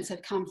emissions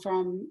have come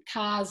from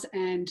cars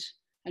and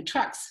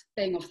trucks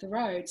being off the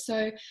road.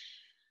 So,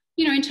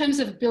 you know, in terms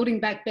of building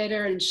back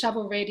better and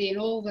shovel ready and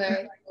all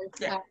the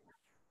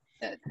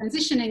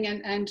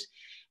transitioning and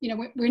you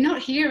know, we're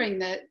not hearing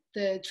that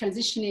the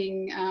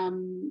transitioning,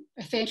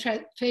 a fair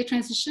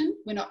transition.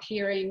 We're not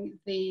hearing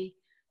the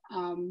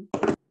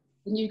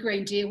new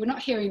Green Deal. We're not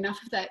hearing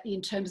enough of that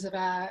in terms of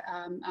our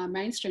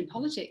mainstream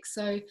politics.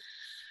 So,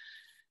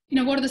 you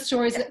know, what are the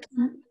stories that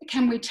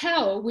can we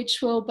tell,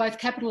 which will both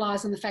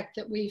capitalise on the fact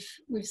that we've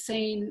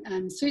seen,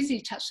 and Susie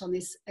touched on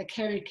this, a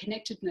caring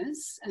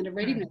connectedness and a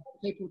readiness for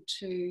people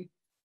to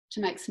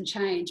make some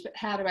change, but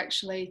how to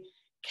actually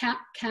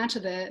counter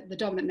the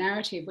dominant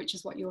narrative, which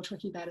is what you're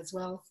talking about as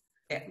well.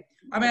 Yeah,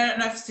 I mean, I don't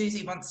know if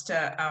Susie wants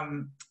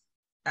to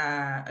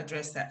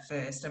address that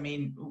first. I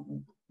mean,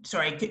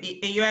 sorry,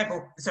 are you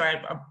able?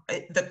 Sorry,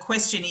 the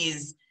question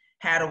is,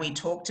 how do we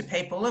talk to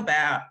people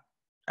about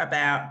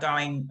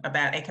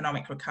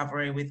economic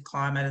recovery with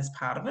climate as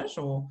part of it,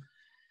 or?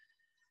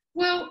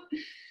 Well,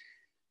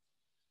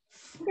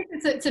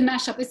 it's a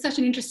mashup. It's such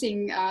an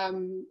interesting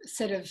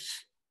set of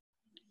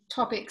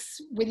topics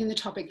within the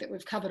topic that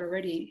we've covered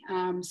already.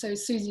 So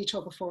Susie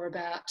talked before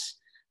about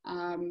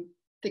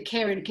the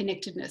care and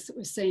connectedness that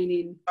we've seen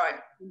in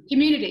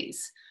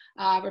communities.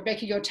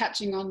 Rebecca, you're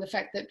touching on the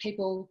fact that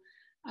people,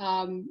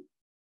 that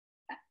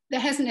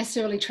hasn't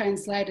necessarily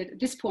translated at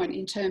this point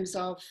in terms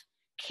of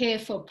care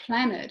for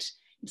planet.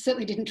 It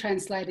certainly didn't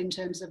translate in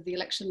terms of the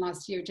election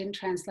last year. It didn't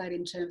translate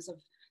in terms of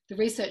the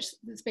research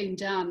that's been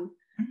done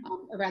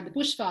around the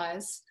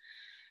bushfires.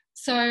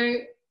 So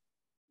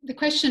the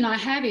question I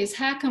have is,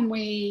 how can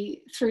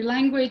we, through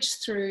language,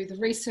 through the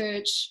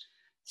research,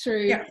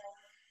 through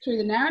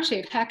the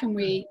narrative, how can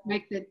we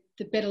make the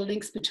better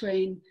links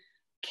between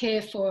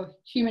care for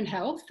human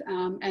health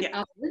and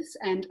others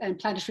and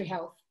planetary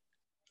health?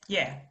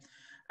 Yeah.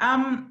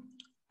 I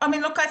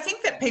mean, look, I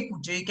think that people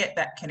do get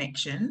that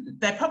connection.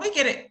 They probably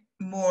get it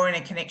more in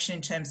a connection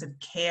in terms of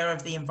care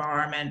of the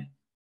environment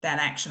than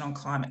action on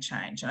climate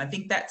change. And I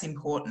think that's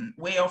important.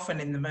 We often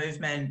in the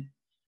movement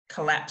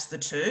collapse the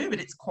two,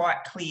 but it's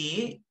quite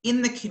clear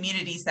in the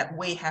communities that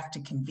we have to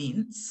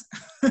convince.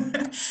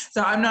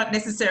 So I'm not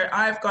necessarily,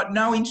 I've got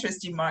no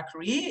interest in my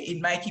career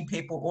in making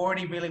people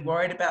already really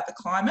worried about the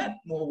climate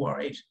more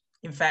worried.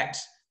 In fact,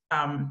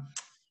 none.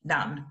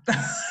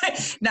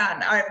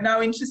 None. I have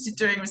no interest in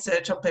doing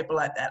research on people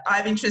like that.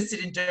 I'm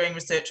interested in doing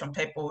research on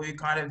people who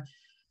kind of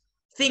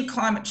think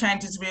climate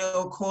change is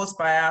real, caused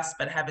by us,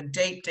 but have a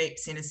deep, deep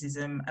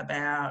cynicism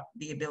about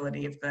the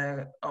ability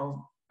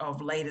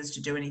of leaders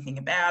to do anything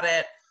about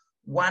it,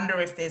 wonder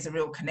if there's a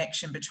real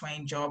connection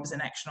between jobs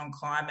and action on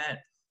climate,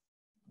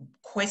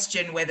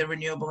 question whether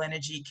renewable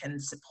energy can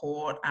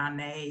support our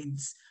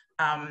needs,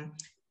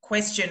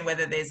 question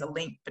whether there's a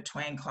link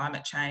between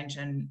climate change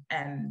and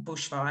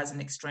bushfires and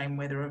extreme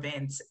weather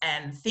events,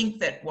 and think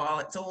that while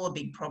it's all a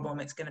big problem,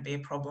 it's going to be a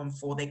problem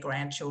for their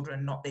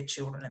grandchildren, not their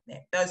children. And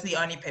those are the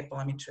only people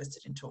I'm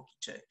interested in talking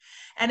to.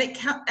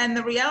 And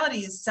the reality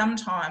is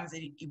sometimes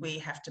we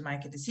have to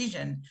make a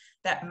decision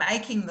that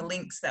making the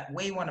links that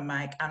we want to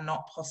make are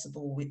not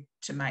possible the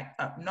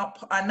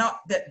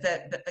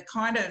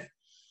kind of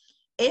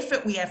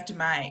effort we have to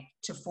make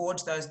to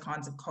forge those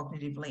kinds of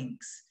cognitive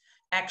links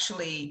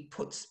actually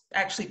puts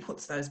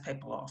those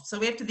people off. So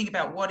we have to think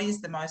about what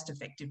is the most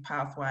effective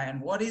pathway and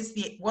what is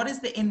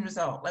the end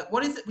result? Like,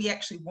 what is it we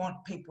actually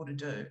want people to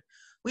do?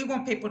 We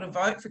want people to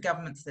vote for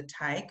governments that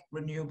take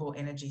renewable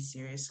energy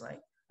seriously,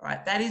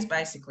 right? That is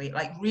basically,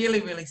 like, really,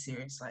 really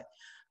seriously.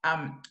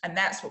 And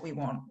that's what we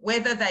want.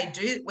 Whether they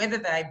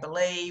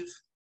believe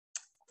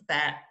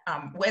that,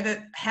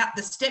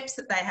 the steps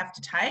that they have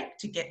to take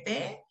to get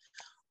there,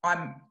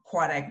 I'm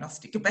quite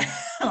agnostic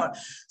about.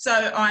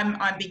 So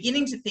I'm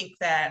beginning to think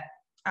that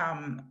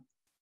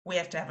we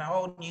have to have a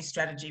whole new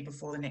strategy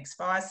before the next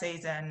fire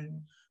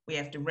season. We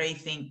have to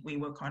rethink. We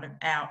were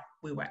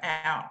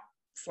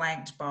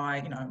outflanked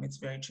by, it's a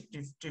very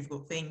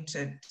difficult thing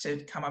to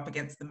come up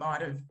against the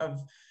might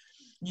of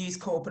News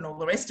Corp and all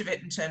the rest of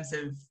it in terms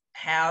of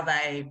how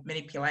they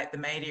manipulate the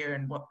media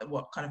and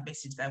what kind of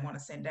message they want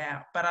to send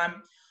out. But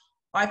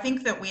I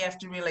think that we have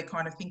to really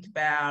kind of think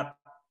about,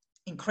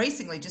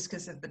 increasingly, just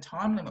because of the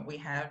time limit we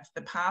have,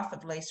 the path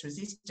of least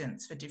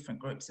resistance for different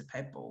groups of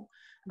people.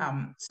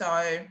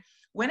 So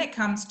when it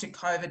comes to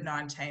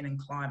COVID-19 and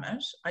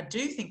climate, I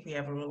do think we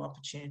have a real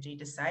opportunity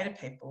to say to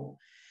people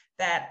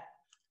that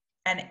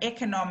an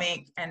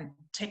economic and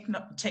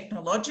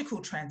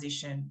technological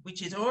transition,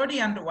 which is already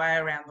underway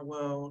around the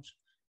world,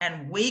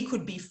 and we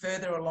could be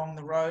further along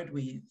the road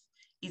with,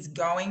 is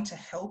going to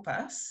help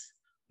us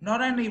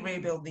not only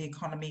rebuild the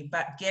economy,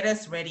 but get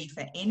us ready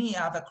for any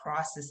other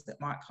crisis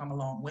that might come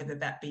along, whether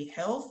that be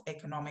health,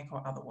 economic,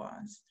 or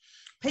otherwise.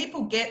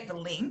 People get the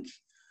link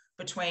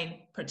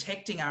between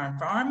protecting our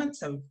environment,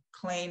 so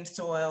clean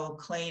soil,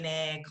 clean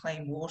air,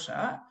 clean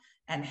water,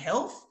 and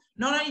health,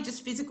 not only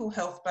just physical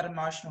health, but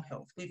emotional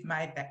health. We've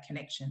made that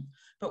connection.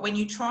 But when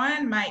you try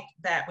and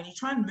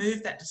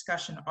move that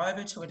discussion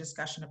over to a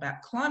discussion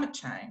about climate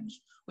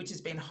change, which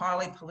has been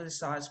highly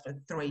politicised for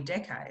 3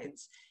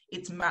 decades,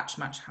 it's much,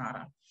 much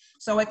harder.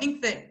 So I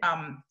think that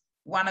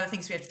one of the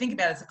things we have to think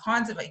about is the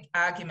kinds of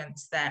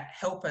arguments that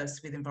help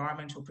us with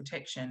environmental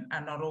protection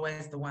are not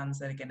always the ones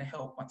that are going to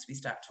help once we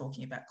start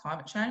talking about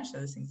climate change. So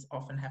those things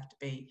often have to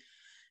be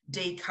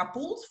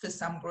decoupled for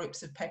some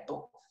groups of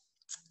people.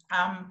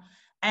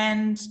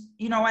 And,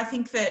 you know, I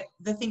think that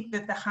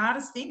the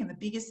hardest thing and the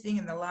biggest thing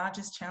and the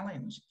largest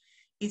challenge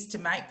is to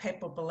make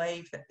people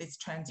believe that this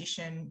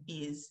transition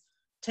is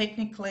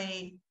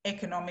technically,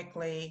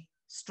 economically,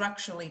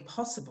 structurally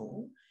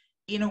possible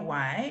in a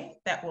way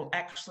that will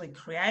actually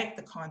create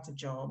the kinds of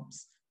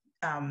jobs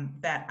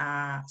that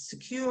are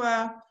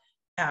secure,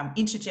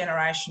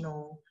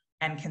 intergenerational,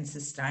 and can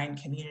sustain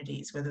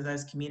communities, whether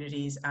those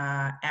communities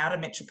are outer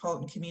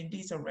metropolitan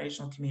communities or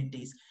regional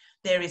communities.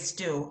 There is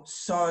still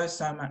so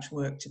much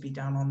work to be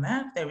done on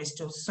that. There is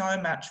still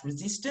so much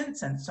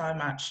resistance and so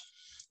much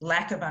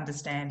lack of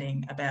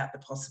understanding about the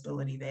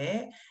possibility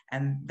there.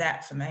 And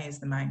that, for me, is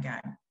the main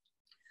game.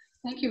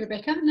 Thank you,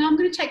 Rebecca. Now I'm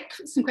going to take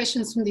some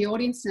questions from the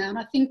audience now. And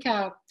I think,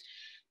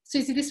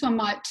 Susie, this one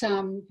might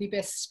be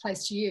best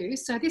placed to you.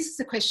 So this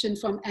is a question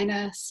from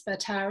Anna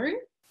Spataru.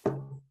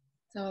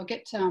 So I'll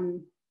get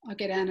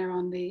Anna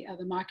on the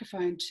other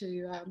microphone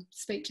to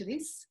speak to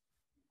this.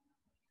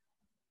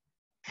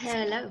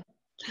 Hello.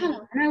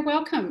 Hello, Anna,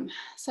 welcome.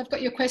 So I've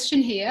got your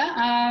question here.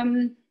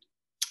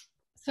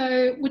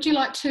 So would you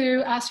like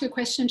to ask your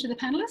question to the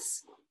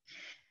panellists?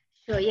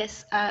 Sure,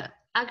 yes.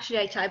 Actually,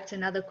 I typed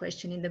another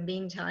question in the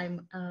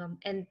meantime,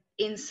 and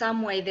in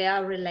some way they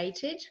are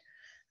related,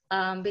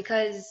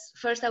 because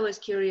first I was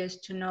curious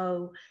to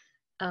know,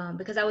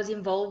 because I was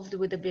involved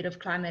with a bit of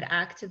climate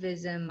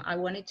activism, I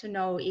wanted to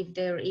know if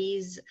there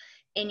is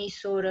any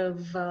sort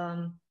of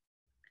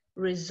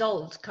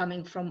result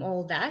coming from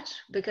all that,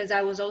 because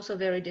I was also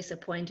very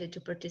disappointed to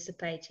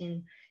participate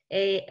in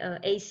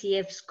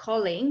ACF's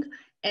calling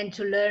and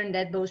to learn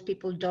that those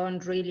people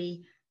don't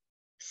really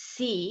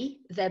see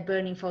that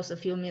burning fossil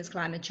fuel means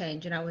climate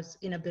change, and I was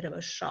in a bit of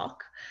a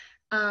shock.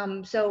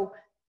 So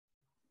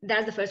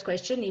that's the first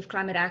question, if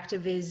climate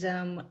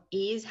activism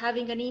is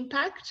having an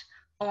impact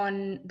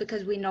on,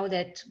 because we know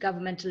that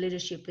governmental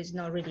leadership is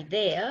not really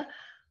there,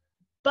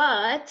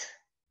 but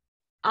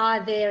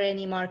are there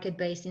any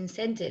market-based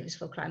incentives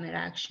for climate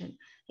action?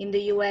 In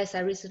the US, I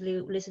recently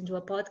listened to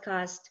a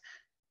podcast,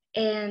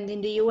 and in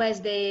the US,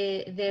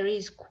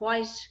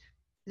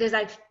 there's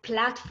like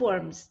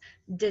platforms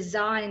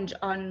designed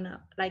on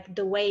like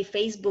the way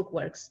Facebook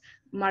works,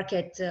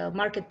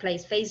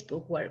 marketplace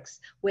Facebook works,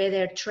 where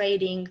they're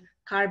trading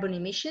carbon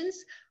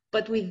emissions,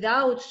 but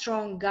without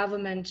strong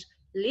government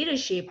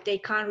leadership, they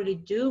can't really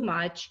do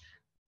much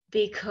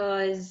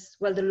because,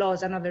 well, the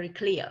laws are not very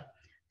clear.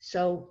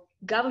 So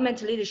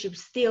government leadership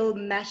still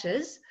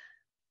matters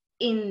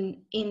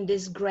in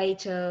this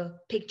greater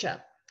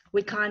picture.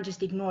 We can't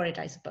just ignore it,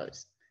 I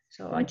suppose.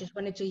 So I just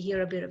wanted to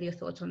hear a bit of your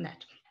thoughts on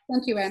that.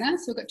 Thank you, Anna.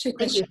 So we've got 2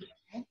 questions.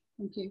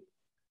 Thank you.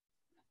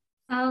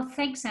 Oh,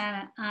 thanks,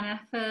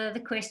 Anna, for the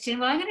question.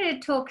 Well, I'm going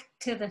to talk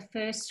to the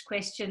first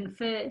question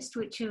first,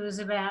 which was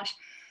about,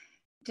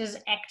 does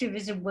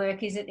activism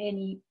work? Is at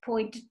any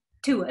point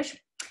to it?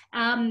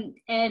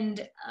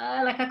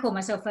 Like I call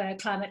myself a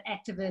climate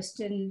activist,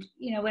 and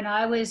you know, when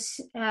I was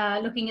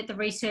looking at the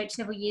research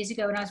several years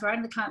ago when I was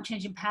writing the Climate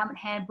Change Empowerment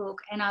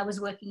Handbook, and I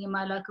was working in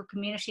my local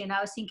community, and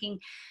I was thinking,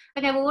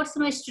 okay, well, what's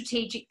the most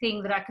strategic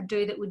thing that I could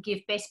do that would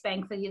give best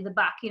bang for the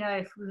buck? You know,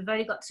 if we've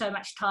only got so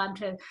much time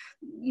to,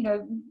 you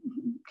know,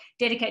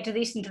 dedicate to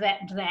this and to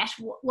that and to that,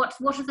 what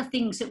are the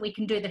things that we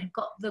can do that have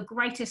got the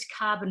greatest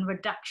carbon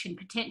reduction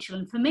potential?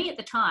 And for me at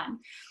the time,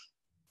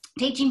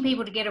 teaching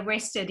people to get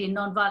arrested in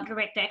non-violent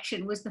direct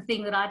action was the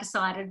thing that I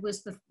decided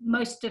was the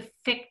most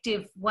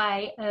effective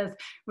way of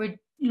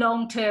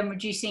long-term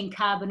reducing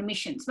carbon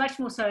emissions, much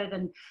more so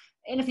than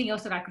anything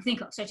else that I could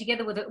think of. So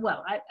together with it,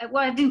 well,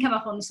 I didn't come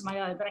up on this on my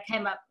own, but I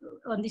came up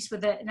on this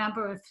with a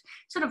number of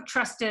sort of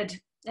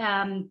trusted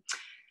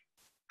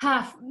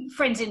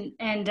friends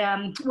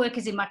and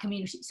workers in my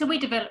community. So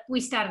we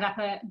started up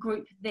a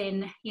group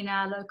then in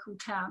our local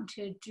town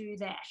to do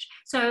that.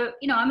 So,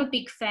 you know, I'm a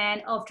big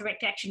fan of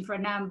direct action for a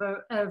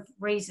number of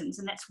reasons,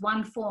 and that's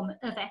one form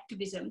of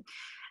activism.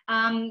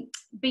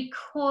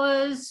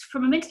 Because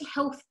from a mental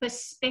health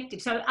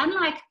perspective, so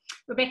unlike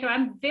Rebecca,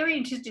 I'm very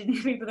interested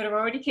in people that are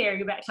already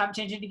caring about climate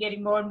change and are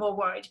getting more and more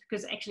worried,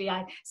 because actually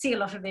I see a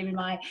lot of them in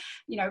my,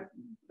 you know,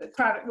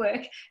 private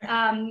work.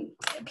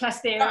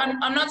 Plus they're...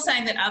 I'm not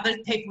saying that other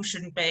people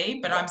shouldn't be,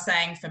 but I'm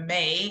saying for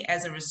me,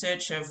 as a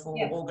researcher for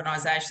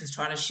organisations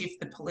trying to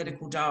shift the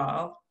political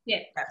dial,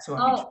 that's what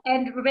I'm interested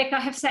in. And Rebecca, I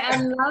have to say, I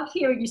love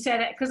hearing you say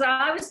that, because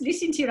I was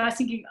listening to you and I was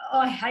thinking, oh,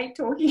 I hate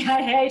talking,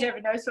 I hate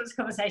having those sorts of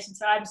conversations.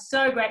 So I'm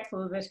so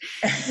grateful that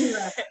you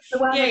are the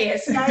one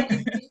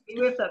that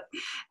with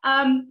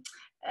them.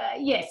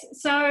 Yes,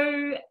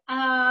 so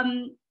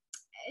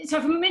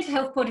so from a mental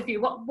health point of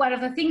view, one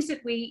of the things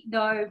that we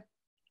know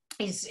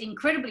is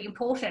incredibly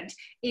important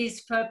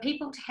is for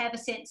people to have a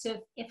sense of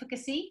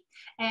efficacy,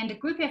 and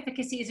group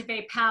efficacy is a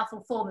very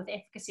powerful form of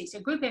efficacy. So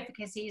group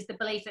efficacy is the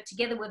belief that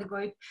together with a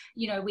group,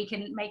 you know, we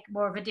can make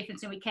more of a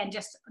difference than we can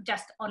just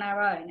on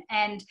our own.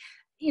 And,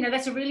 you know,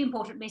 that's a really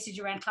important message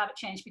around climate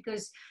change,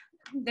 because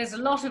there's a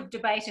lot of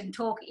debate and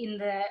talk in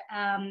the,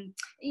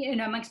 you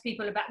know, amongst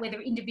people about whether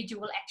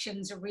individual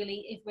actions are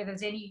really, whether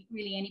there's any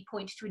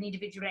point to an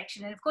individual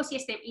action. And of course,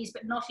 yes, there is,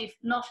 but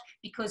not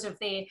because of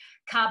their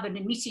carbon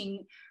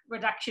emitting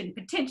reduction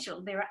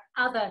potential. There are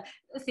other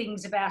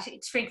things about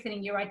it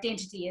strengthening your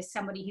identity as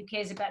somebody who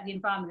cares about the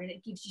environment, and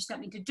it gives you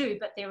something to do,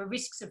 but there are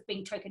risks of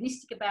being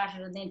tokenistic about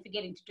it and then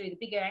forgetting to do the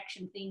bigger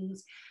action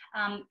things,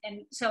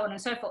 and so on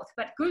and so forth.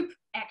 But group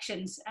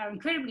actions are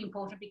incredibly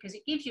important because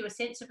it gives you a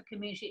sense of a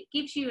community, it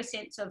gives you a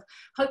sense of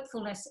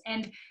hopefulness,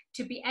 and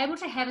to be able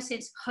to have a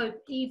sense of hope,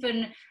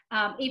 even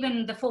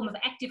the form of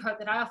active hope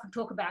that I often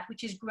talk about,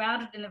 which is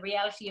grounded in the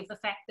reality of the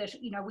fact that,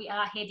 you know, we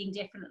are heading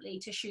definitely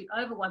to shoot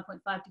over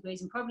 1.5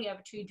 degrees and probably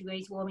over 2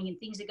 degrees warming, and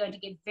things are going to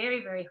get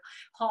very, very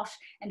hot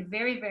and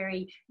very,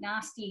 very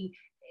nasty,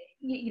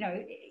 you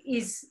know,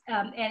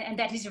 and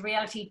that is a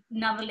reality.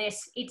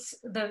 Nonetheless, it's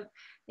the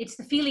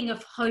feeling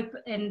of hope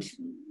and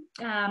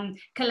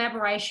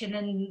collaboration,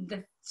 and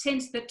the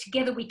sense that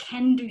together we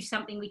can do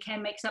something, we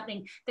can make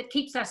something, that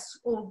keeps us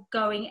all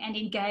going and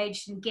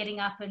engaged and getting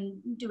up and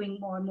doing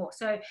more and more.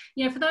 So,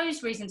 you know, for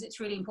those reasons, it's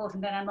really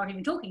important. And I'm not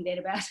even talking then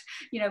about,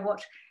 you know,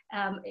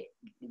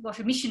 what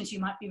emissions you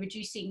might be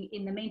reducing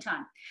in the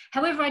meantime.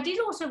 However, I did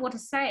also want to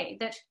say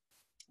that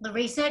the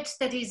research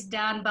that is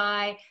done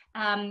by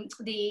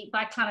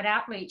Climate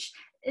Outreach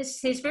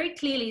says very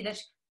clearly that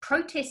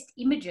protest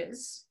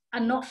images are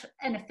not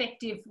an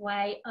effective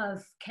way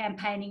of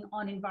campaigning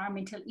on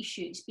environmental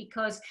issues,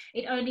 because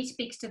it only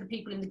speaks to the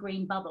people in the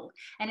green bubble,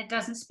 and it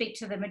doesn't speak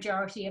to the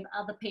majority of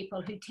other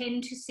people who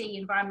tend to see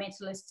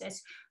environmentalists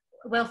as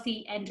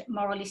wealthy and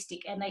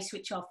moralistic, and they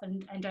switch off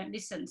and don't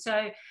listen.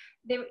 So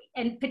there,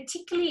 and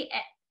particularly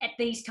at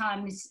these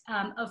times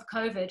of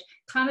COVID,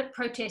 climate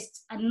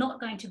protests are not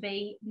going to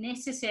be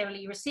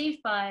necessarily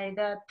received by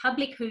the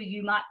public who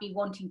you might be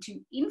wanting to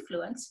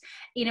influence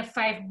in a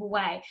favourable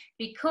way,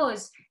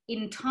 because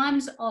in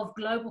times of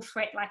global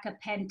threat like a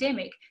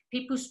pandemic,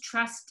 people's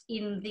trust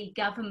in the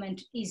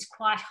government is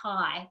quite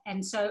high,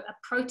 and so a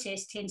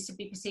protest tends to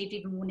be perceived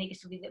even more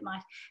negatively than it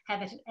might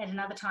have it at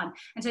another time.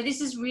 And so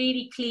this is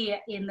really clear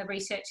in the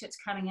research that's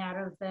coming out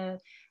of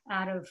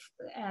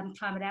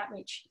Climate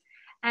Outreach.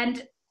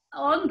 And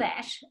on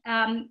that,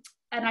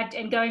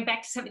 and going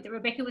back to something that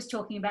Rebecca was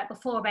talking about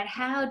before, about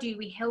how do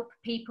we help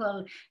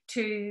people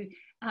to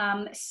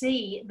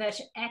see that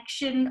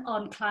action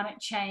on climate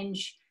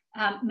change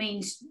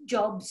means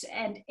jobs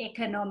and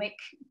economic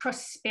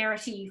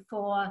prosperity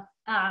for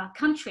our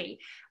country.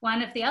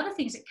 One of the other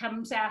things that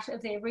comes out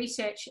of their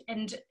research,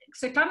 and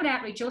so Climate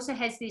Outreach also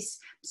has this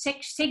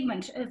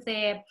segment of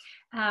their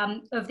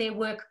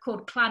work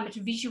called Climate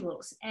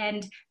Visuals,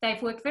 and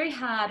they've worked very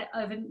hard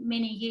over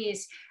many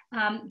years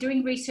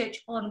doing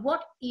research on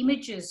what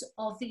images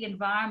of the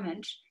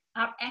environment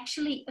are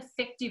actually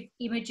effective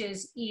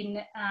images in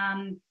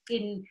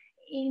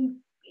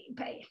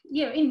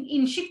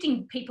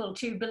shifting people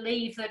to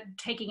believe that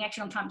taking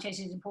action on climate change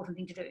is an important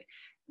thing to do.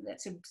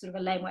 That's a sort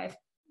of a lame way of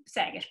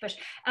saying it, but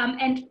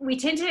and we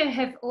tend to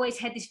have always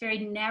had this very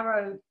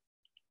narrow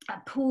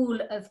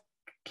pool of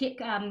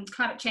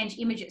climate change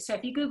images. So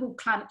if you Google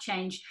climate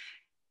change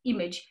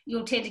image,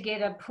 you'll tend to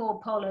get a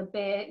poor polar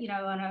bear, you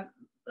know, on a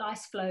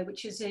ice floe,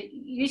 which is a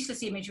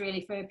useless image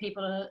really for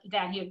people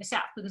down here in the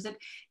south, because it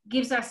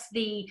gives us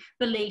the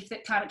belief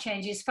that climate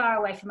change is far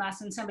away from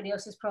us and somebody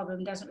else's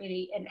problem, doesn't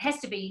really, and it has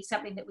to be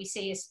something that we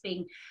see as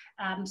being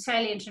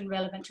salient and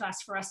relevant to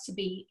us for us to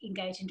be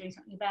engaged in doing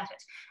something about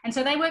it. And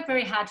so they work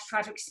very hard to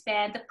try to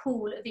expand the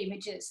pool of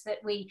images that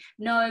we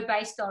know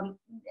based on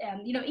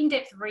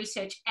in-depth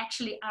research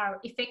actually are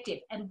effective.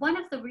 And one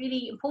of the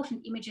really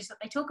important images that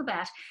they talk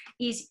about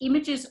is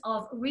images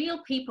of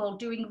real people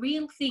doing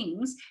real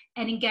things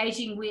and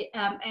engaging with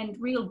and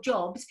real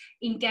jobs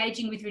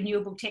engaging with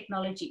renewable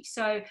technology.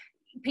 So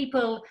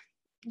people,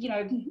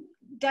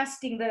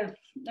 dusting the,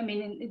 I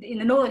mean, in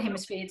the Northern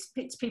Hemisphere,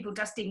 it's people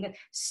dusting the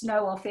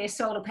snow off their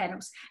solar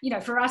panels. You know,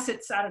 for us,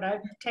 it's, I don't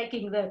know,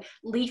 taking the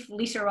leaf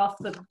litter off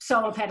the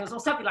solar panels or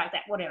something like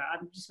that, whatever.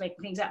 I'm just making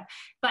things up.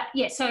 But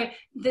yeah, so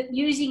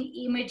using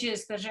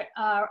images that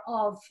are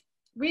of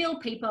real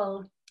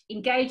people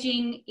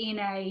engaging in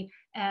a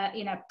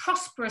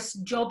prosperous,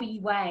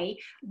 jobby way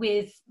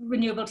with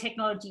renewable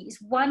technology is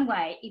one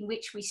way in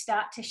which we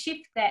start to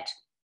shift that,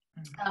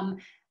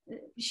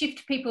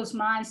 shift people's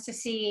minds to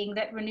seeing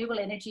that renewable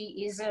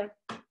energy is a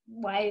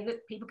way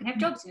that people can have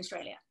jobs in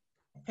Australia.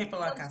 People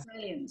like us.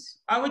 Australians.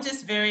 I would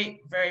just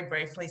very, very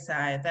briefly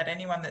say that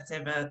anyone that's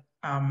ever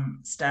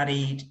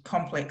studied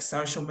complex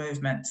social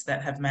movements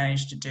that have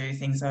managed to do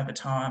things over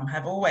time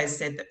have always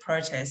said that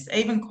protests,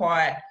 even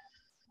quite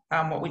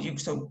what would you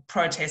call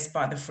protests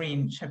by the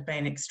fringe, have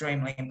been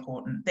extremely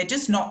important. They're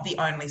just not the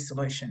only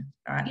solution,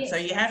 right? Yes. So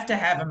you have to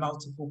have a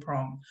multiple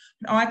prong.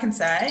 I can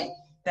say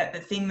that the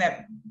thing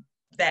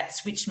that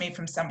switched me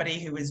from somebody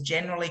who was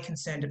generally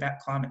concerned about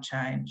climate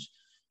change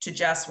to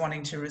just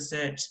wanting to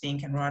research,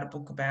 think and write a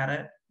book about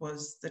it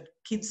was the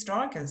kids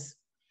strikers.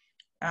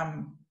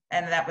 And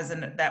that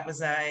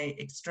was a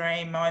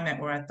extreme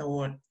moment where I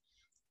thought,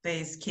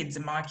 these kids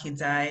are my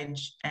kids'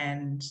 age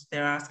and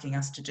they're asking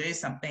us to do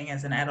something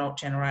as an adult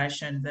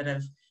generation that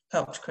have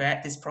helped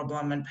create this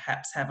problem and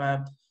perhaps have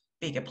a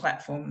bigger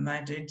platform than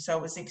they did. So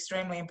it was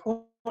extremely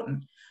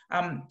important.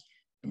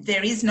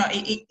 There is no,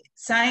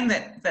 saying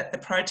that the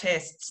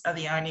protests are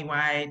the only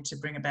way to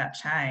bring about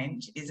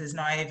change is as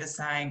naive as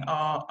saying,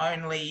 oh,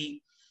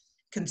 only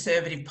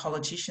conservative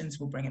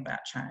politicians will bring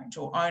about change,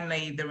 or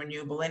only the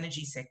renewable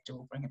energy sector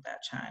will bring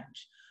about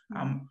change.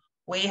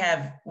 We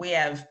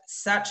have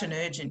such an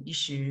urgent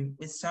issue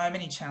with so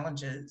many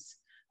challenges.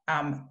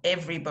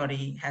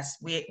 Everybody has,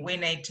 we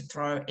need to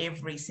throw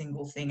every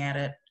single thing at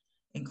it,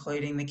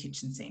 including the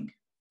kitchen sink.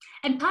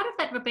 And part of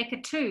that, Rebecca,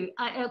 too,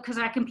 because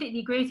I completely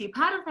agree with you,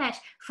 part of that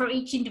for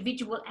each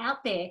individual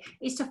out there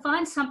is to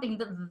find something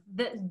that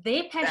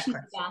they're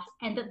passionate about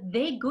and that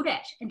they're good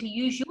at, and to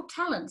use your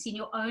talents in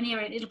your own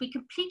area. It'll be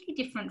completely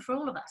different for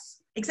all of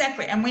us.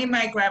 Exactly. And we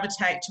may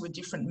gravitate to a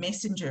different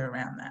messenger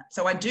around that.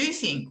 So I do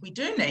think we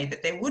do need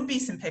that there would be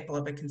some people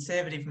of a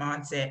conservative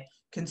mindset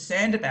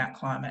concerned about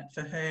climate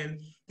for whom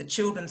the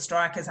children's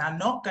strikers are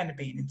not going to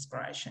be an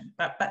inspiration,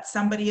 but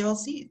somebody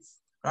else is.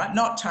 Right,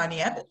 not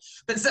Tony Abbott,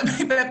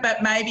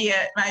 but maybe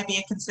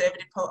a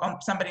conservative,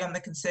 somebody on the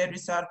conservative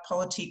side of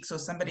politics, or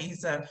somebody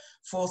who's a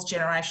fourth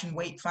generation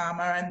wheat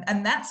farmer,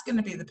 and that's going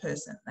to be the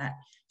person that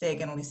they're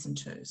going to listen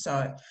to.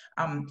 So,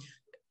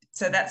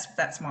 so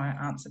that's my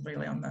answer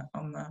really on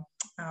the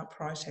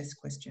protest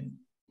question.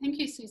 Thank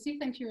you, Susie.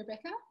 Thank you,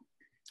 Rebecca.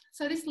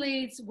 So this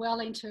leads well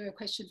into a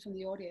question from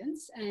the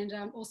audience, and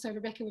also,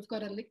 Rebecca, we've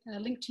got a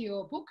link to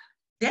your book.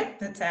 Yeah,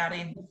 that's out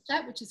in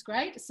chat, which is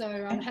great. So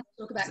I have to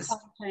talk about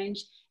climate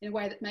change in a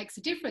way that makes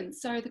a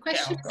difference. So the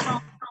question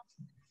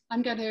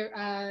I'm going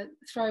to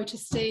throw to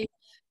Steve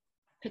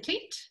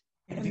Petit.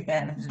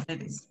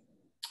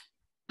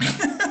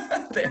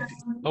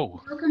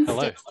 Oh, welcome,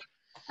 hello. Steve.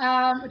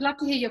 I'd love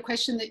to hear your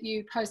question that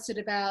you posted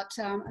about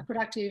a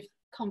productive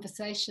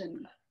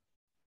conversation.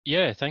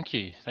 Yeah, thank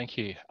you. Thank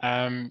you.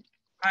 Hi,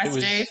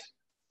 Steve.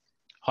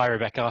 Hi,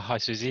 Rebecca. Hi,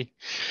 Susie.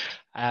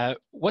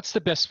 What's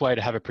the best way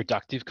to have a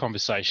productive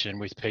conversation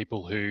with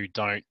people who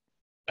don't,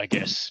 I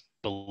guess,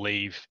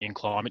 believe in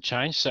climate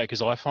change? So,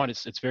 because I find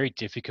it's very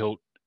difficult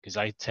because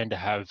they tend to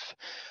have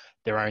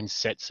their own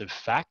sets of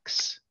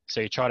facts. So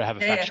you try to have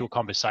a factual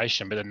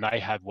conversation, but then they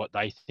have what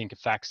they think are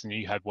facts and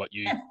you have what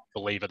you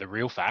believe are the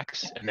real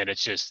facts. And then it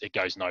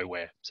goes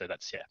nowhere. So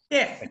that's,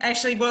 Yeah,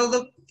 actually, well,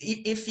 look,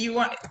 if you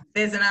want,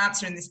 there's an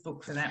answer in this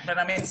book for that. But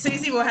I mean,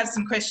 Susie will have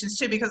some questions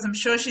too, because I'm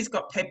sure she's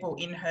got people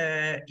in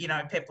her, you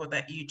know, people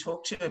that you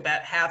talk to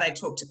about how they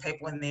talk to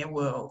people in their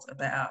world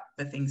about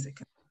the things that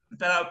can,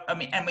 but I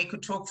mean, and we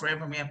could talk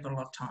forever and we haven't got a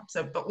lot of time.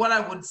 So, but what I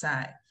would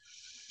say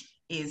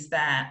is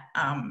that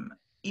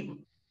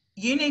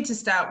you need to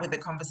start with a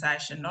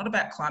conversation, not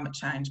about climate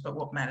change, but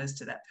what matters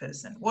to that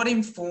person. What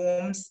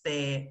informs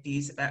their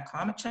views about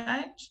climate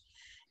change?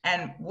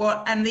 And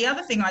the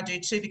other thing I do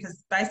too,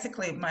 because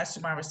basically most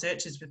of my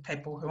research is with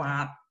people who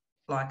aren't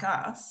like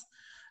us,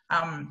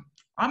 I'm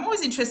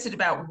always interested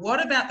about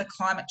what about the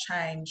climate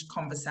change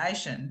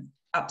conversation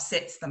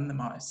upsets them the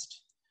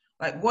most?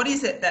 Like, what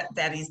is it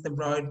that is the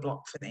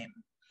roadblock for them?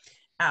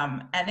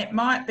 And it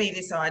might be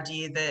this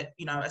idea that,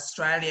 you know,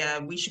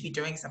 Australia, we should be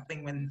doing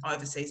something when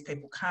overseas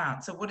people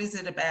can't. So what is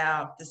it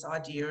about this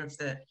idea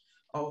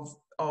of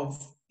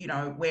you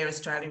know, where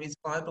Australia is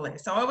globally?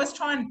 So I always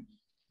try and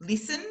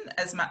listen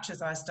as much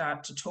as I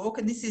start to talk.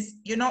 And this is,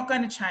 you're not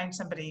going to change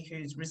somebody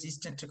who's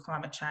resistant to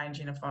climate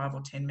change in a 5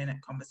 or 10 minute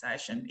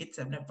conversation. It's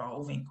an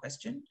evolving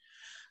question.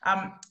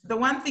 The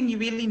one thing you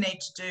really need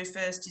to do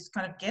first is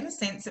kind of get a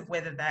sense of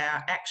whether they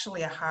are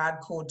actually a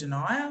hardcore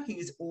denier who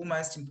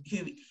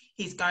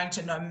is going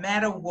to, no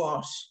matter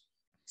what,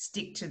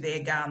 stick to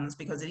their guns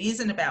because it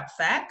isn't about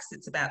facts,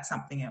 it's about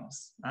something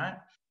else, right?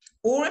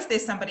 Or if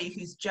there's somebody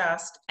who's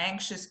just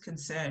anxious,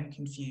 concerned,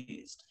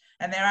 confused.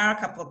 And there are a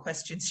couple of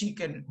questions you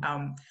can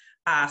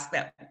ask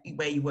that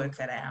where you work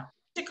that out,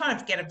 to kind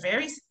of get a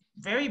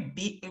very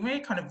big, very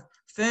kind of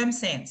firm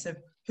sense of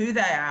who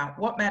they are,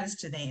 what matters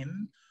to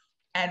them,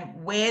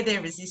 and where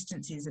their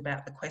resistance is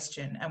about the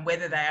question, and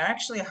whether they are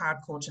actually a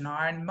hardcore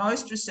denier. And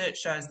most research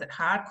shows that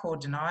hardcore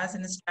deniers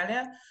in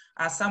Australia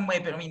are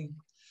somewhere, but I mean,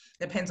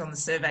 depends on the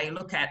survey you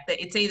look at,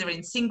 that it's either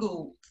in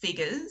single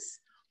figures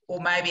or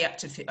maybe up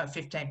to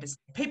 15%.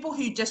 People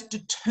who just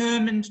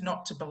determined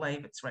not to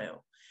believe it's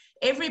real.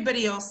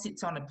 Everybody else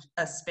sits on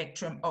a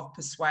spectrum of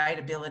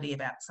persuadability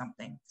about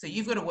something. So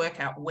you've got to work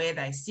out where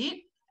they sit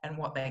and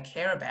what they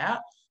care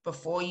about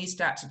before you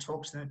start to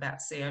talk to them about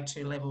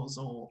CO2 levels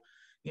or,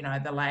 you know,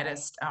 the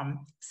latest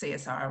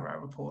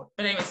CSIRO report.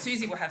 But anyway,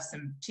 Susie will have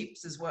some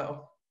tips as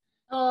well.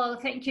 Oh,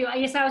 thank you.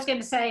 Yes, I was going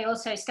to say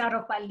also start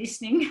off by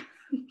listening.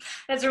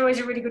 That's always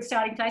a really good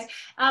starting place.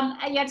 Yeah,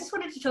 I just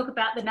wanted to talk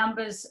about the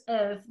numbers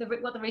of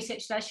what the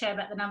research does show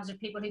about the numbers of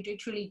people who do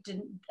truly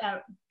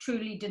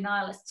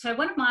denialists. So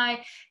one of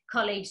my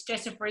colleagues,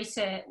 Joseph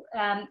Reeser,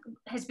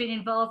 has been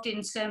involved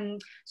in some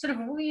sort of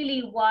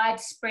really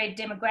widespread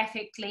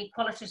demographically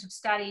qualitative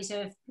studies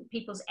of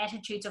people's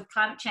attitudes of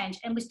climate change,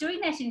 and was doing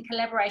that in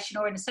collaboration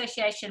or in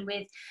association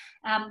with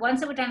ones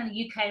that were done in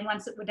the UK and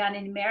ones that were done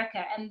in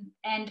America.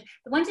 And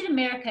the ones in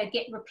America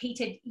get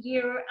repeated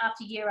year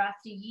after year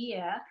after year.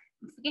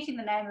 I'm forgetting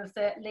the name of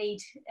the lead,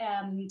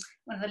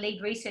 one of the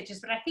lead researchers,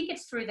 but I think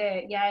it's through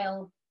the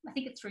Yale. I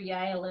think it's through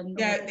Yale and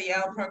the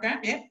Yale program.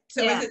 Yeah.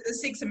 So is it the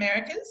 6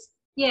 Americas?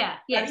 Yeah.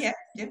 Yes.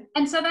 Yeah.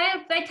 And so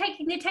they're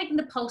taking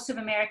the pulse of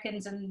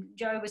Americans, and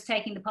Joe was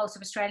taking the pulse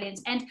of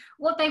Australians. And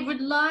what they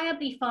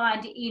reliably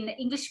find in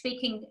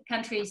English-speaking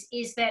countries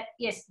is that,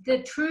 yes,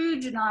 the true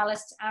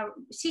denialists are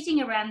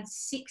sitting around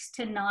 6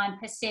 to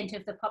 9%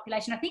 of the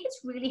population. I think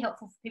it's really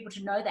helpful for people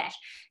to know that,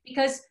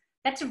 because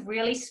that's a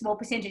really small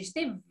percentage.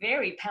 They're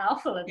very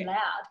powerful and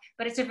loud,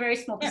 but it's a very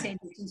small percentage.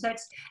 And so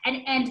it's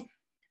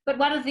but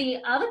one of the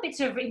other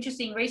bits of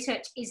interesting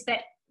research is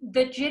that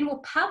the general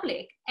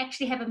public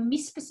actually have a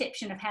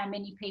misperception of how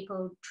many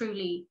people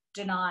truly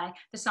deny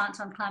the science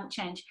on climate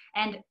change.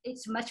 And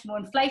it's a much more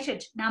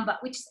inflated number,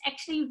 which is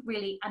actually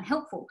really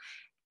unhelpful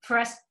for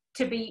us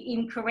to be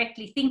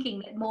incorrectly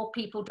thinking that more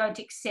people don't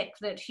accept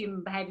that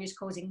human behaviour is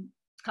causing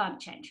climate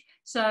change.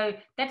 So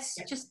that's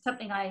just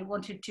something I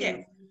wanted to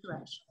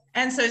reiterate.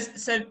 And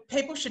so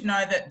people should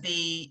know that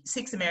the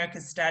 6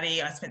 Americas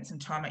study, I spent some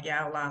time at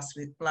Yale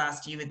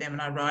last year with them,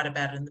 and I write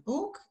about it in the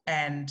book.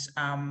 And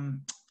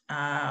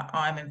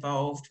I'm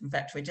involved. In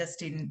fact, we're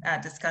just in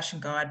discussion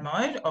guide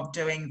mode of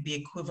doing the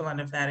equivalent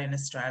of that in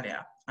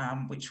Australia,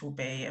 which will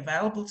be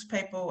available to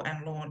people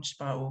and launched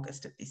by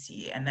August of this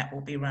year. And that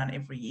will be run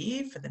every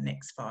year for the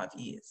next 5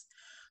 years.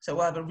 So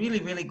we'll have a really,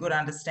 really good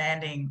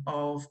understanding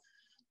of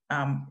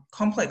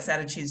complex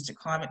attitudes to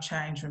climate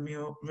change,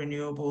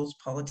 renewables,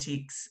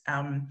 politics,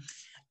 and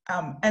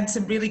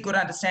some really good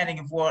understanding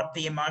of what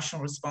the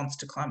emotional response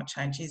to climate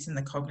change is and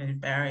the cognitive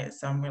barriers.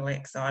 So I'm really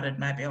excited.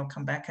 Maybe I'll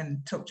come back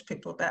and talk to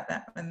people about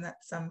that when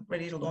that's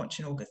ready to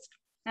launch in August.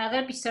 Oh,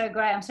 that'd be so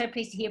great. I'm so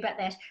pleased to hear about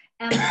that.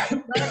 One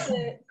of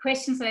the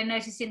questions that I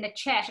noticed in the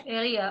chat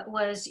earlier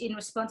was in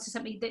response to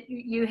something that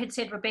you had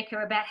said, Rebecca,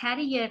 about how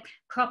do you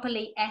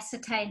properly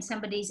ascertain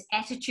somebody's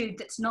attitude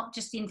that's not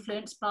just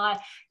influenced by,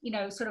 you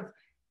know, sort of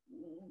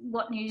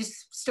what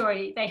news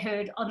story they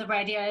heard on the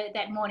radio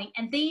that morning.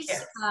 And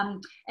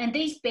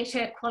these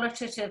better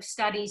qualitative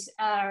studies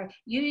are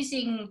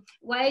using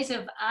ways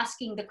of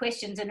asking the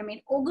questions. And I mean,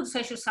 all good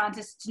social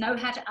scientists know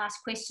how to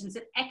ask questions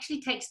that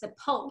actually takes the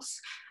pulse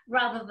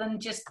rather than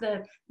just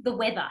the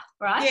weather,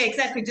 right? Yeah,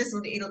 exactly. Just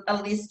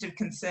a list of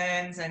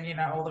concerns and, you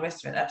know, all the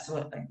rest of it.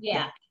 Absolutely.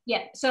 Yeah.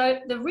 So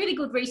the really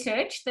good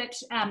research that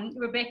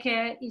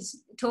Rebecca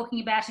is talking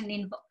about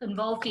and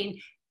involved in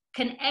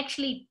can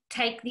actually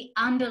take the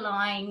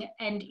underlying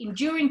and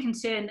enduring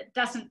concern that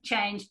doesn't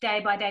change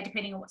day by day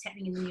depending on what's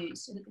happening in the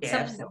news. And it's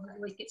something that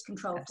always gets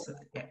control for.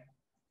 We've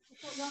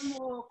got one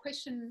more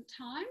question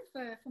time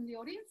from the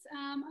audience.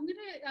 I'm going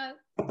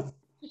to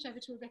switch over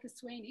to Rebecca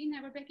Sweeney.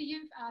 Now, Rebecca,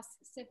 you've asked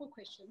several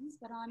questions,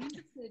 but I'm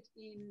interested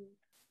in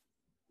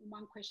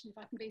one question, if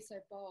I can be so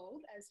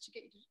bold, as to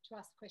get you to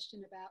ask a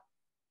question about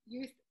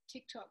youth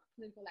TikTok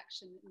political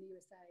action in the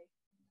USA.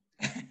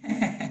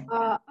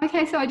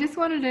 Okay, so I just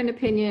wanted an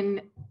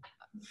opinion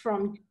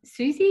from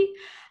Susie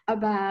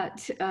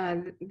about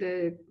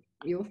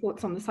your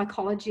thoughts on the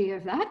psychology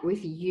of that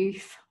with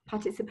youth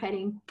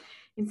participating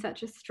in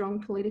such a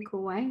strong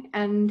political way,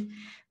 and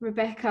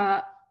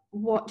Rebecca,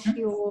 what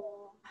your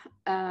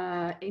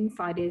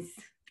insight is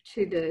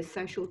to the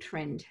social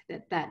trend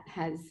that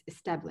has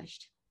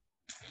established.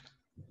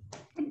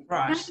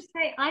 Right. Can I just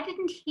say, I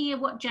didn't hear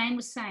what Jane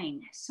was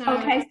saying. So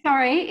okay,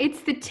 sorry.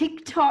 It's the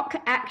TikTok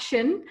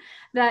action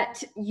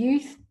that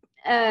youth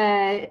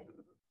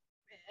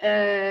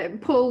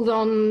pulled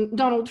on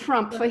Donald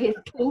Trump for his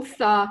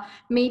Tulsa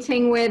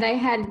meeting, where they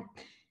had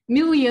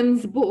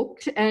millions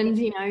booked, and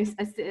you know,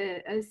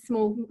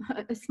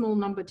 a small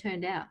number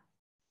turned out.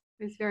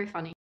 It was very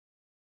funny.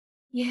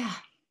 Yeah.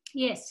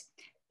 Yes.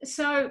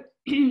 So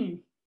I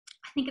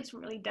think it's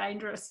really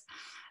dangerous.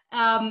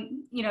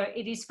 You know,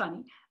 it is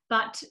funny.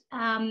 But,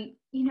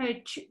 you know,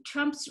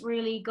 Trump's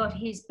really got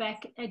his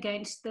back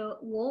against the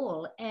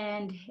wall,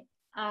 and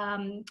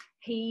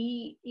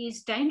he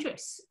is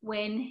dangerous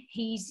when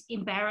he's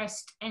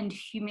embarrassed and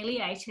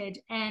humiliated.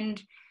 And,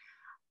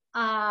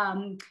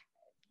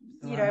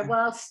 you know,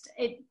 whilst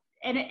it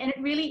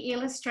really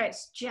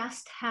illustrates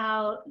just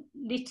how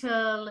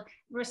little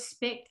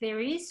respect there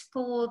is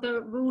for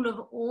the rule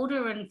of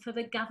order and for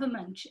the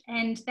government.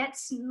 And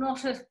that's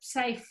not a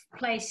safe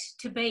place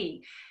to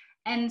be.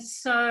 And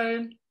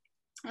so,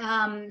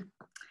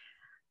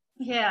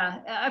 yeah,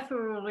 I feel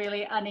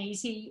really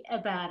uneasy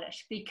about it,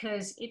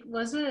 because it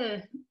was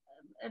an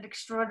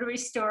extraordinary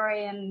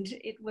story and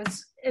it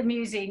was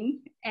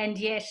amusing. And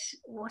yet,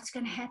 what's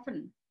going to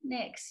happen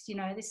next? You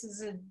know,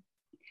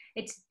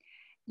 it's,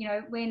 you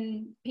know,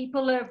 when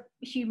people are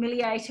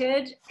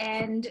humiliated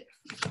and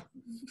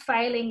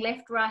failing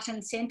left, right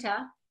and centre,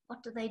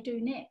 what do they do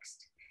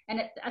next?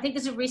 And I think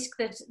there's a risk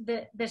that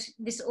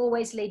this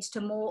always leads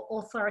to more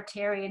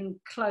authoritarian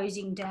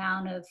closing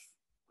down of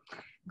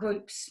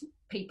groups,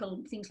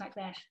 people, things like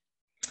that.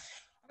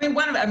 I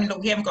mean,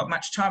 look, we haven't got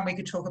much time. We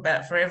could talk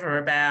about it forever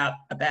about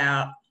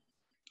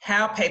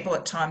how people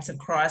at times of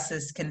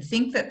crisis can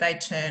think that they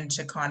turn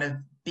to kind of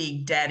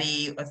big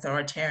daddy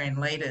authoritarian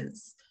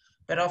leaders,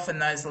 but often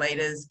those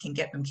leaders can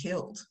get them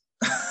killed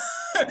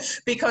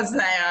because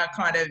they are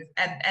kind of,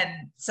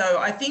 and so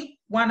I think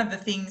one of the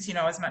things, you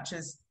know, as much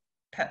as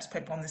perhaps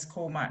people on this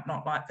call might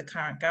not like the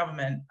current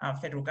government,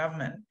 federal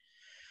government,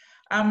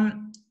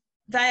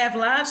 they have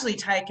largely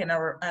taken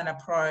an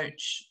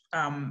approach,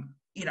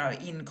 you know,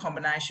 in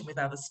combination with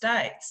other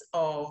states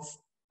of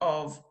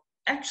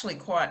actually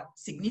quite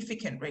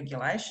significant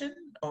regulation,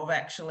 of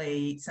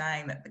actually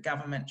saying that the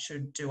government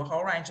should do a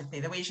whole range of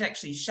things, that we should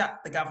actually shut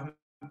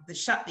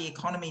the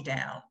economy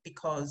down,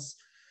 because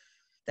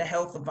the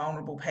health of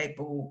vulnerable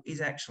people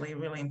is actually a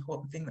really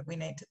important thing that we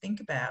need to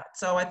think about.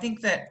 So I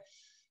think that,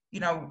 you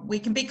know, we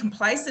can be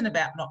complacent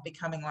about not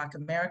becoming like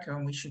America,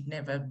 and we should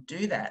never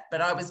do that.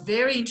 But I was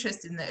very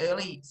interested in the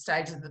early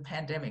stages of the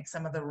pandemic,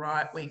 some of the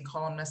right-wing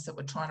columnists that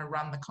were trying to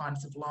run the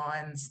kinds of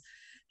lines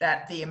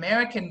that the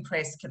American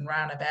press can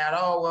run about,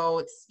 oh, well,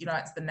 it's, you know,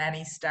 it's the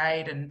nanny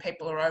state and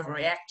people are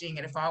overreacting,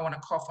 and if I want to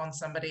cough on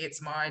somebody,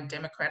 it's my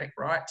democratic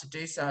right to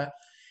do so.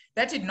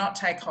 That did not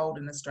take hold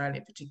in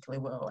Australia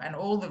particularly well. And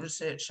all the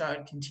research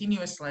showed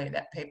continuously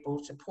that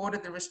people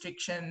supported the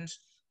restrictions.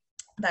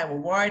 They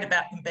were worried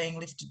about them being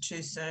lifted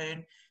too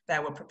soon. They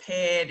were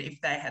prepared,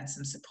 if they had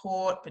some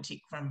support,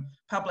 particularly from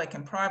public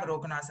and private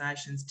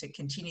organisations, to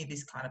continue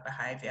this kind of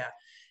behaviour.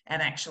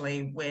 And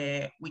actually,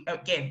 where we,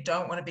 again,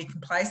 don't want to be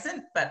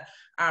complacent, but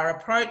our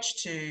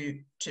approach to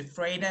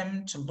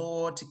freedom, to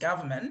law, to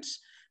government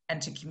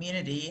and to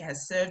community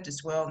has served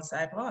us well and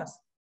saved lives.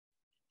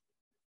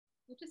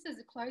 Well, just as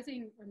a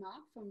closing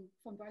remark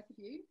from both of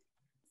you.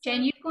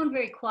 Jane, you've gone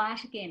very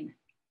quiet again.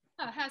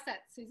 Oh, how's that,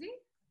 Susie?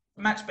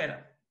 Much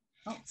better.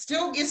 Oh.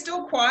 You're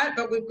still quiet,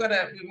 but we've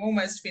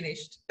almost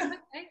finished.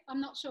 Okay,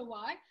 I'm not sure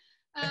why.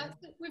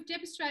 We've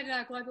demonstrated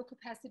our global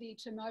capacity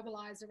to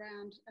mobilise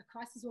around a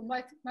crisis, or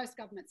most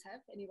governments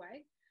have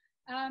anyway.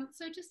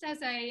 So just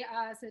as a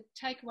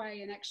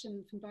takeaway and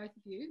action from both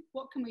of you,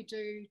 what can we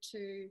do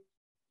to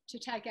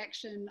take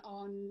action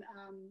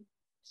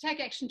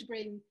to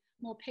bring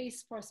more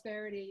peace,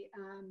 prosperity,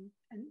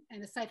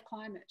 and a safe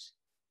climate?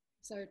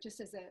 So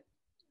just as a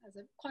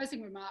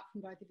closing remark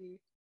from both of you,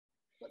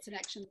 what's an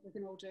action that we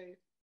can all do?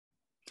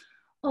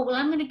 Oh, well,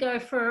 I'm going to go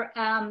for,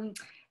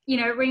 you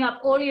know, ring up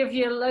all of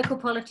your local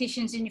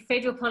politicians and your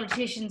federal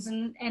politicians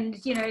and,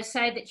 you know,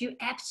 say that you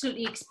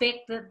absolutely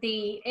expect that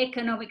the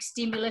economic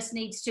stimulus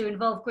needs to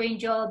involve green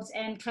jobs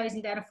and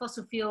closing down of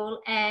fossil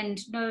fuel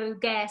and no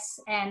gas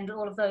and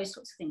all of those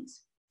sorts of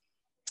things.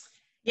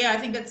 Yeah, I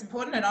think that's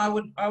important, and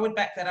I would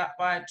back that up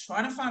by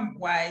trying to find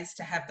ways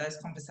to have those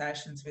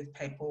conversations with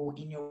people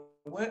in your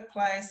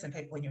workplace and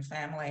people in your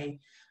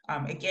family.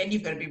 Again,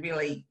 you've got to be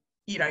really,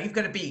 you know, you've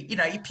got to be, you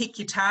know, you pick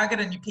your target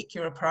and you pick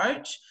your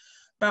approach,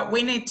 but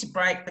we need to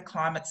break the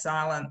climate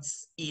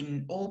silence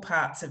in all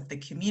parts of the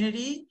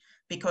community,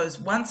 because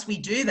once we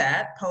do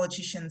that,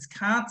 politicians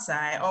can't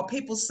say, oh,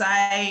 people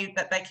say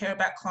that they care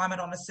about climate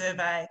on a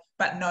survey,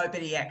 but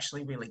nobody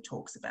actually really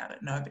talks about it.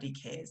 Nobody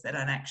cares. They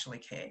don't actually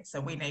care. So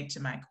we need to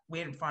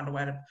find a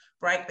way to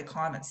break the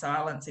climate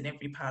silence in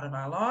every part of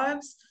our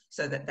lives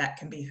so that that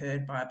can be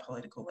heard by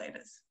political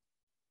leaders.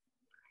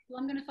 Well,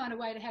 I'm going to find a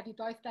way to have you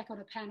both back on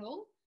a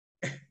panel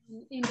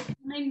in the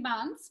coming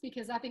months,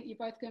 because I think you're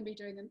both going to be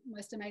doing the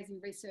most amazing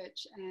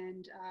research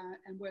and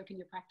work in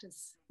your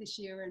practice this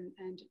year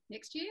and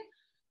next year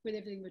with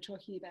everything we're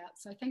talking about.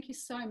 So thank you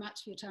so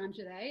much for your time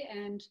today,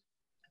 and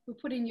we'll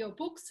put in your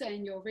books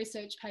and your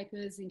research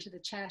papers into the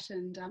chat,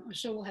 and I'm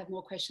sure we'll have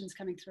more questions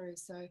coming through.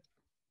 So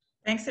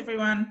thanks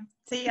everyone.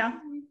 See ya.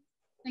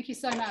 Thank you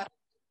so much.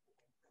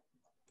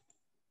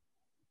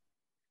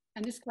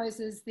 And this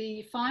closes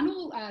the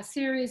final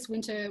CERES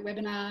winter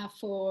webinar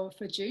for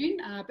June,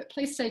 but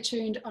please stay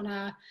tuned on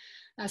our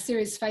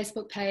CERES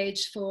Facebook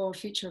page for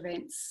future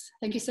events.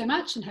 Thank you so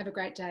much and have a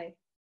great day.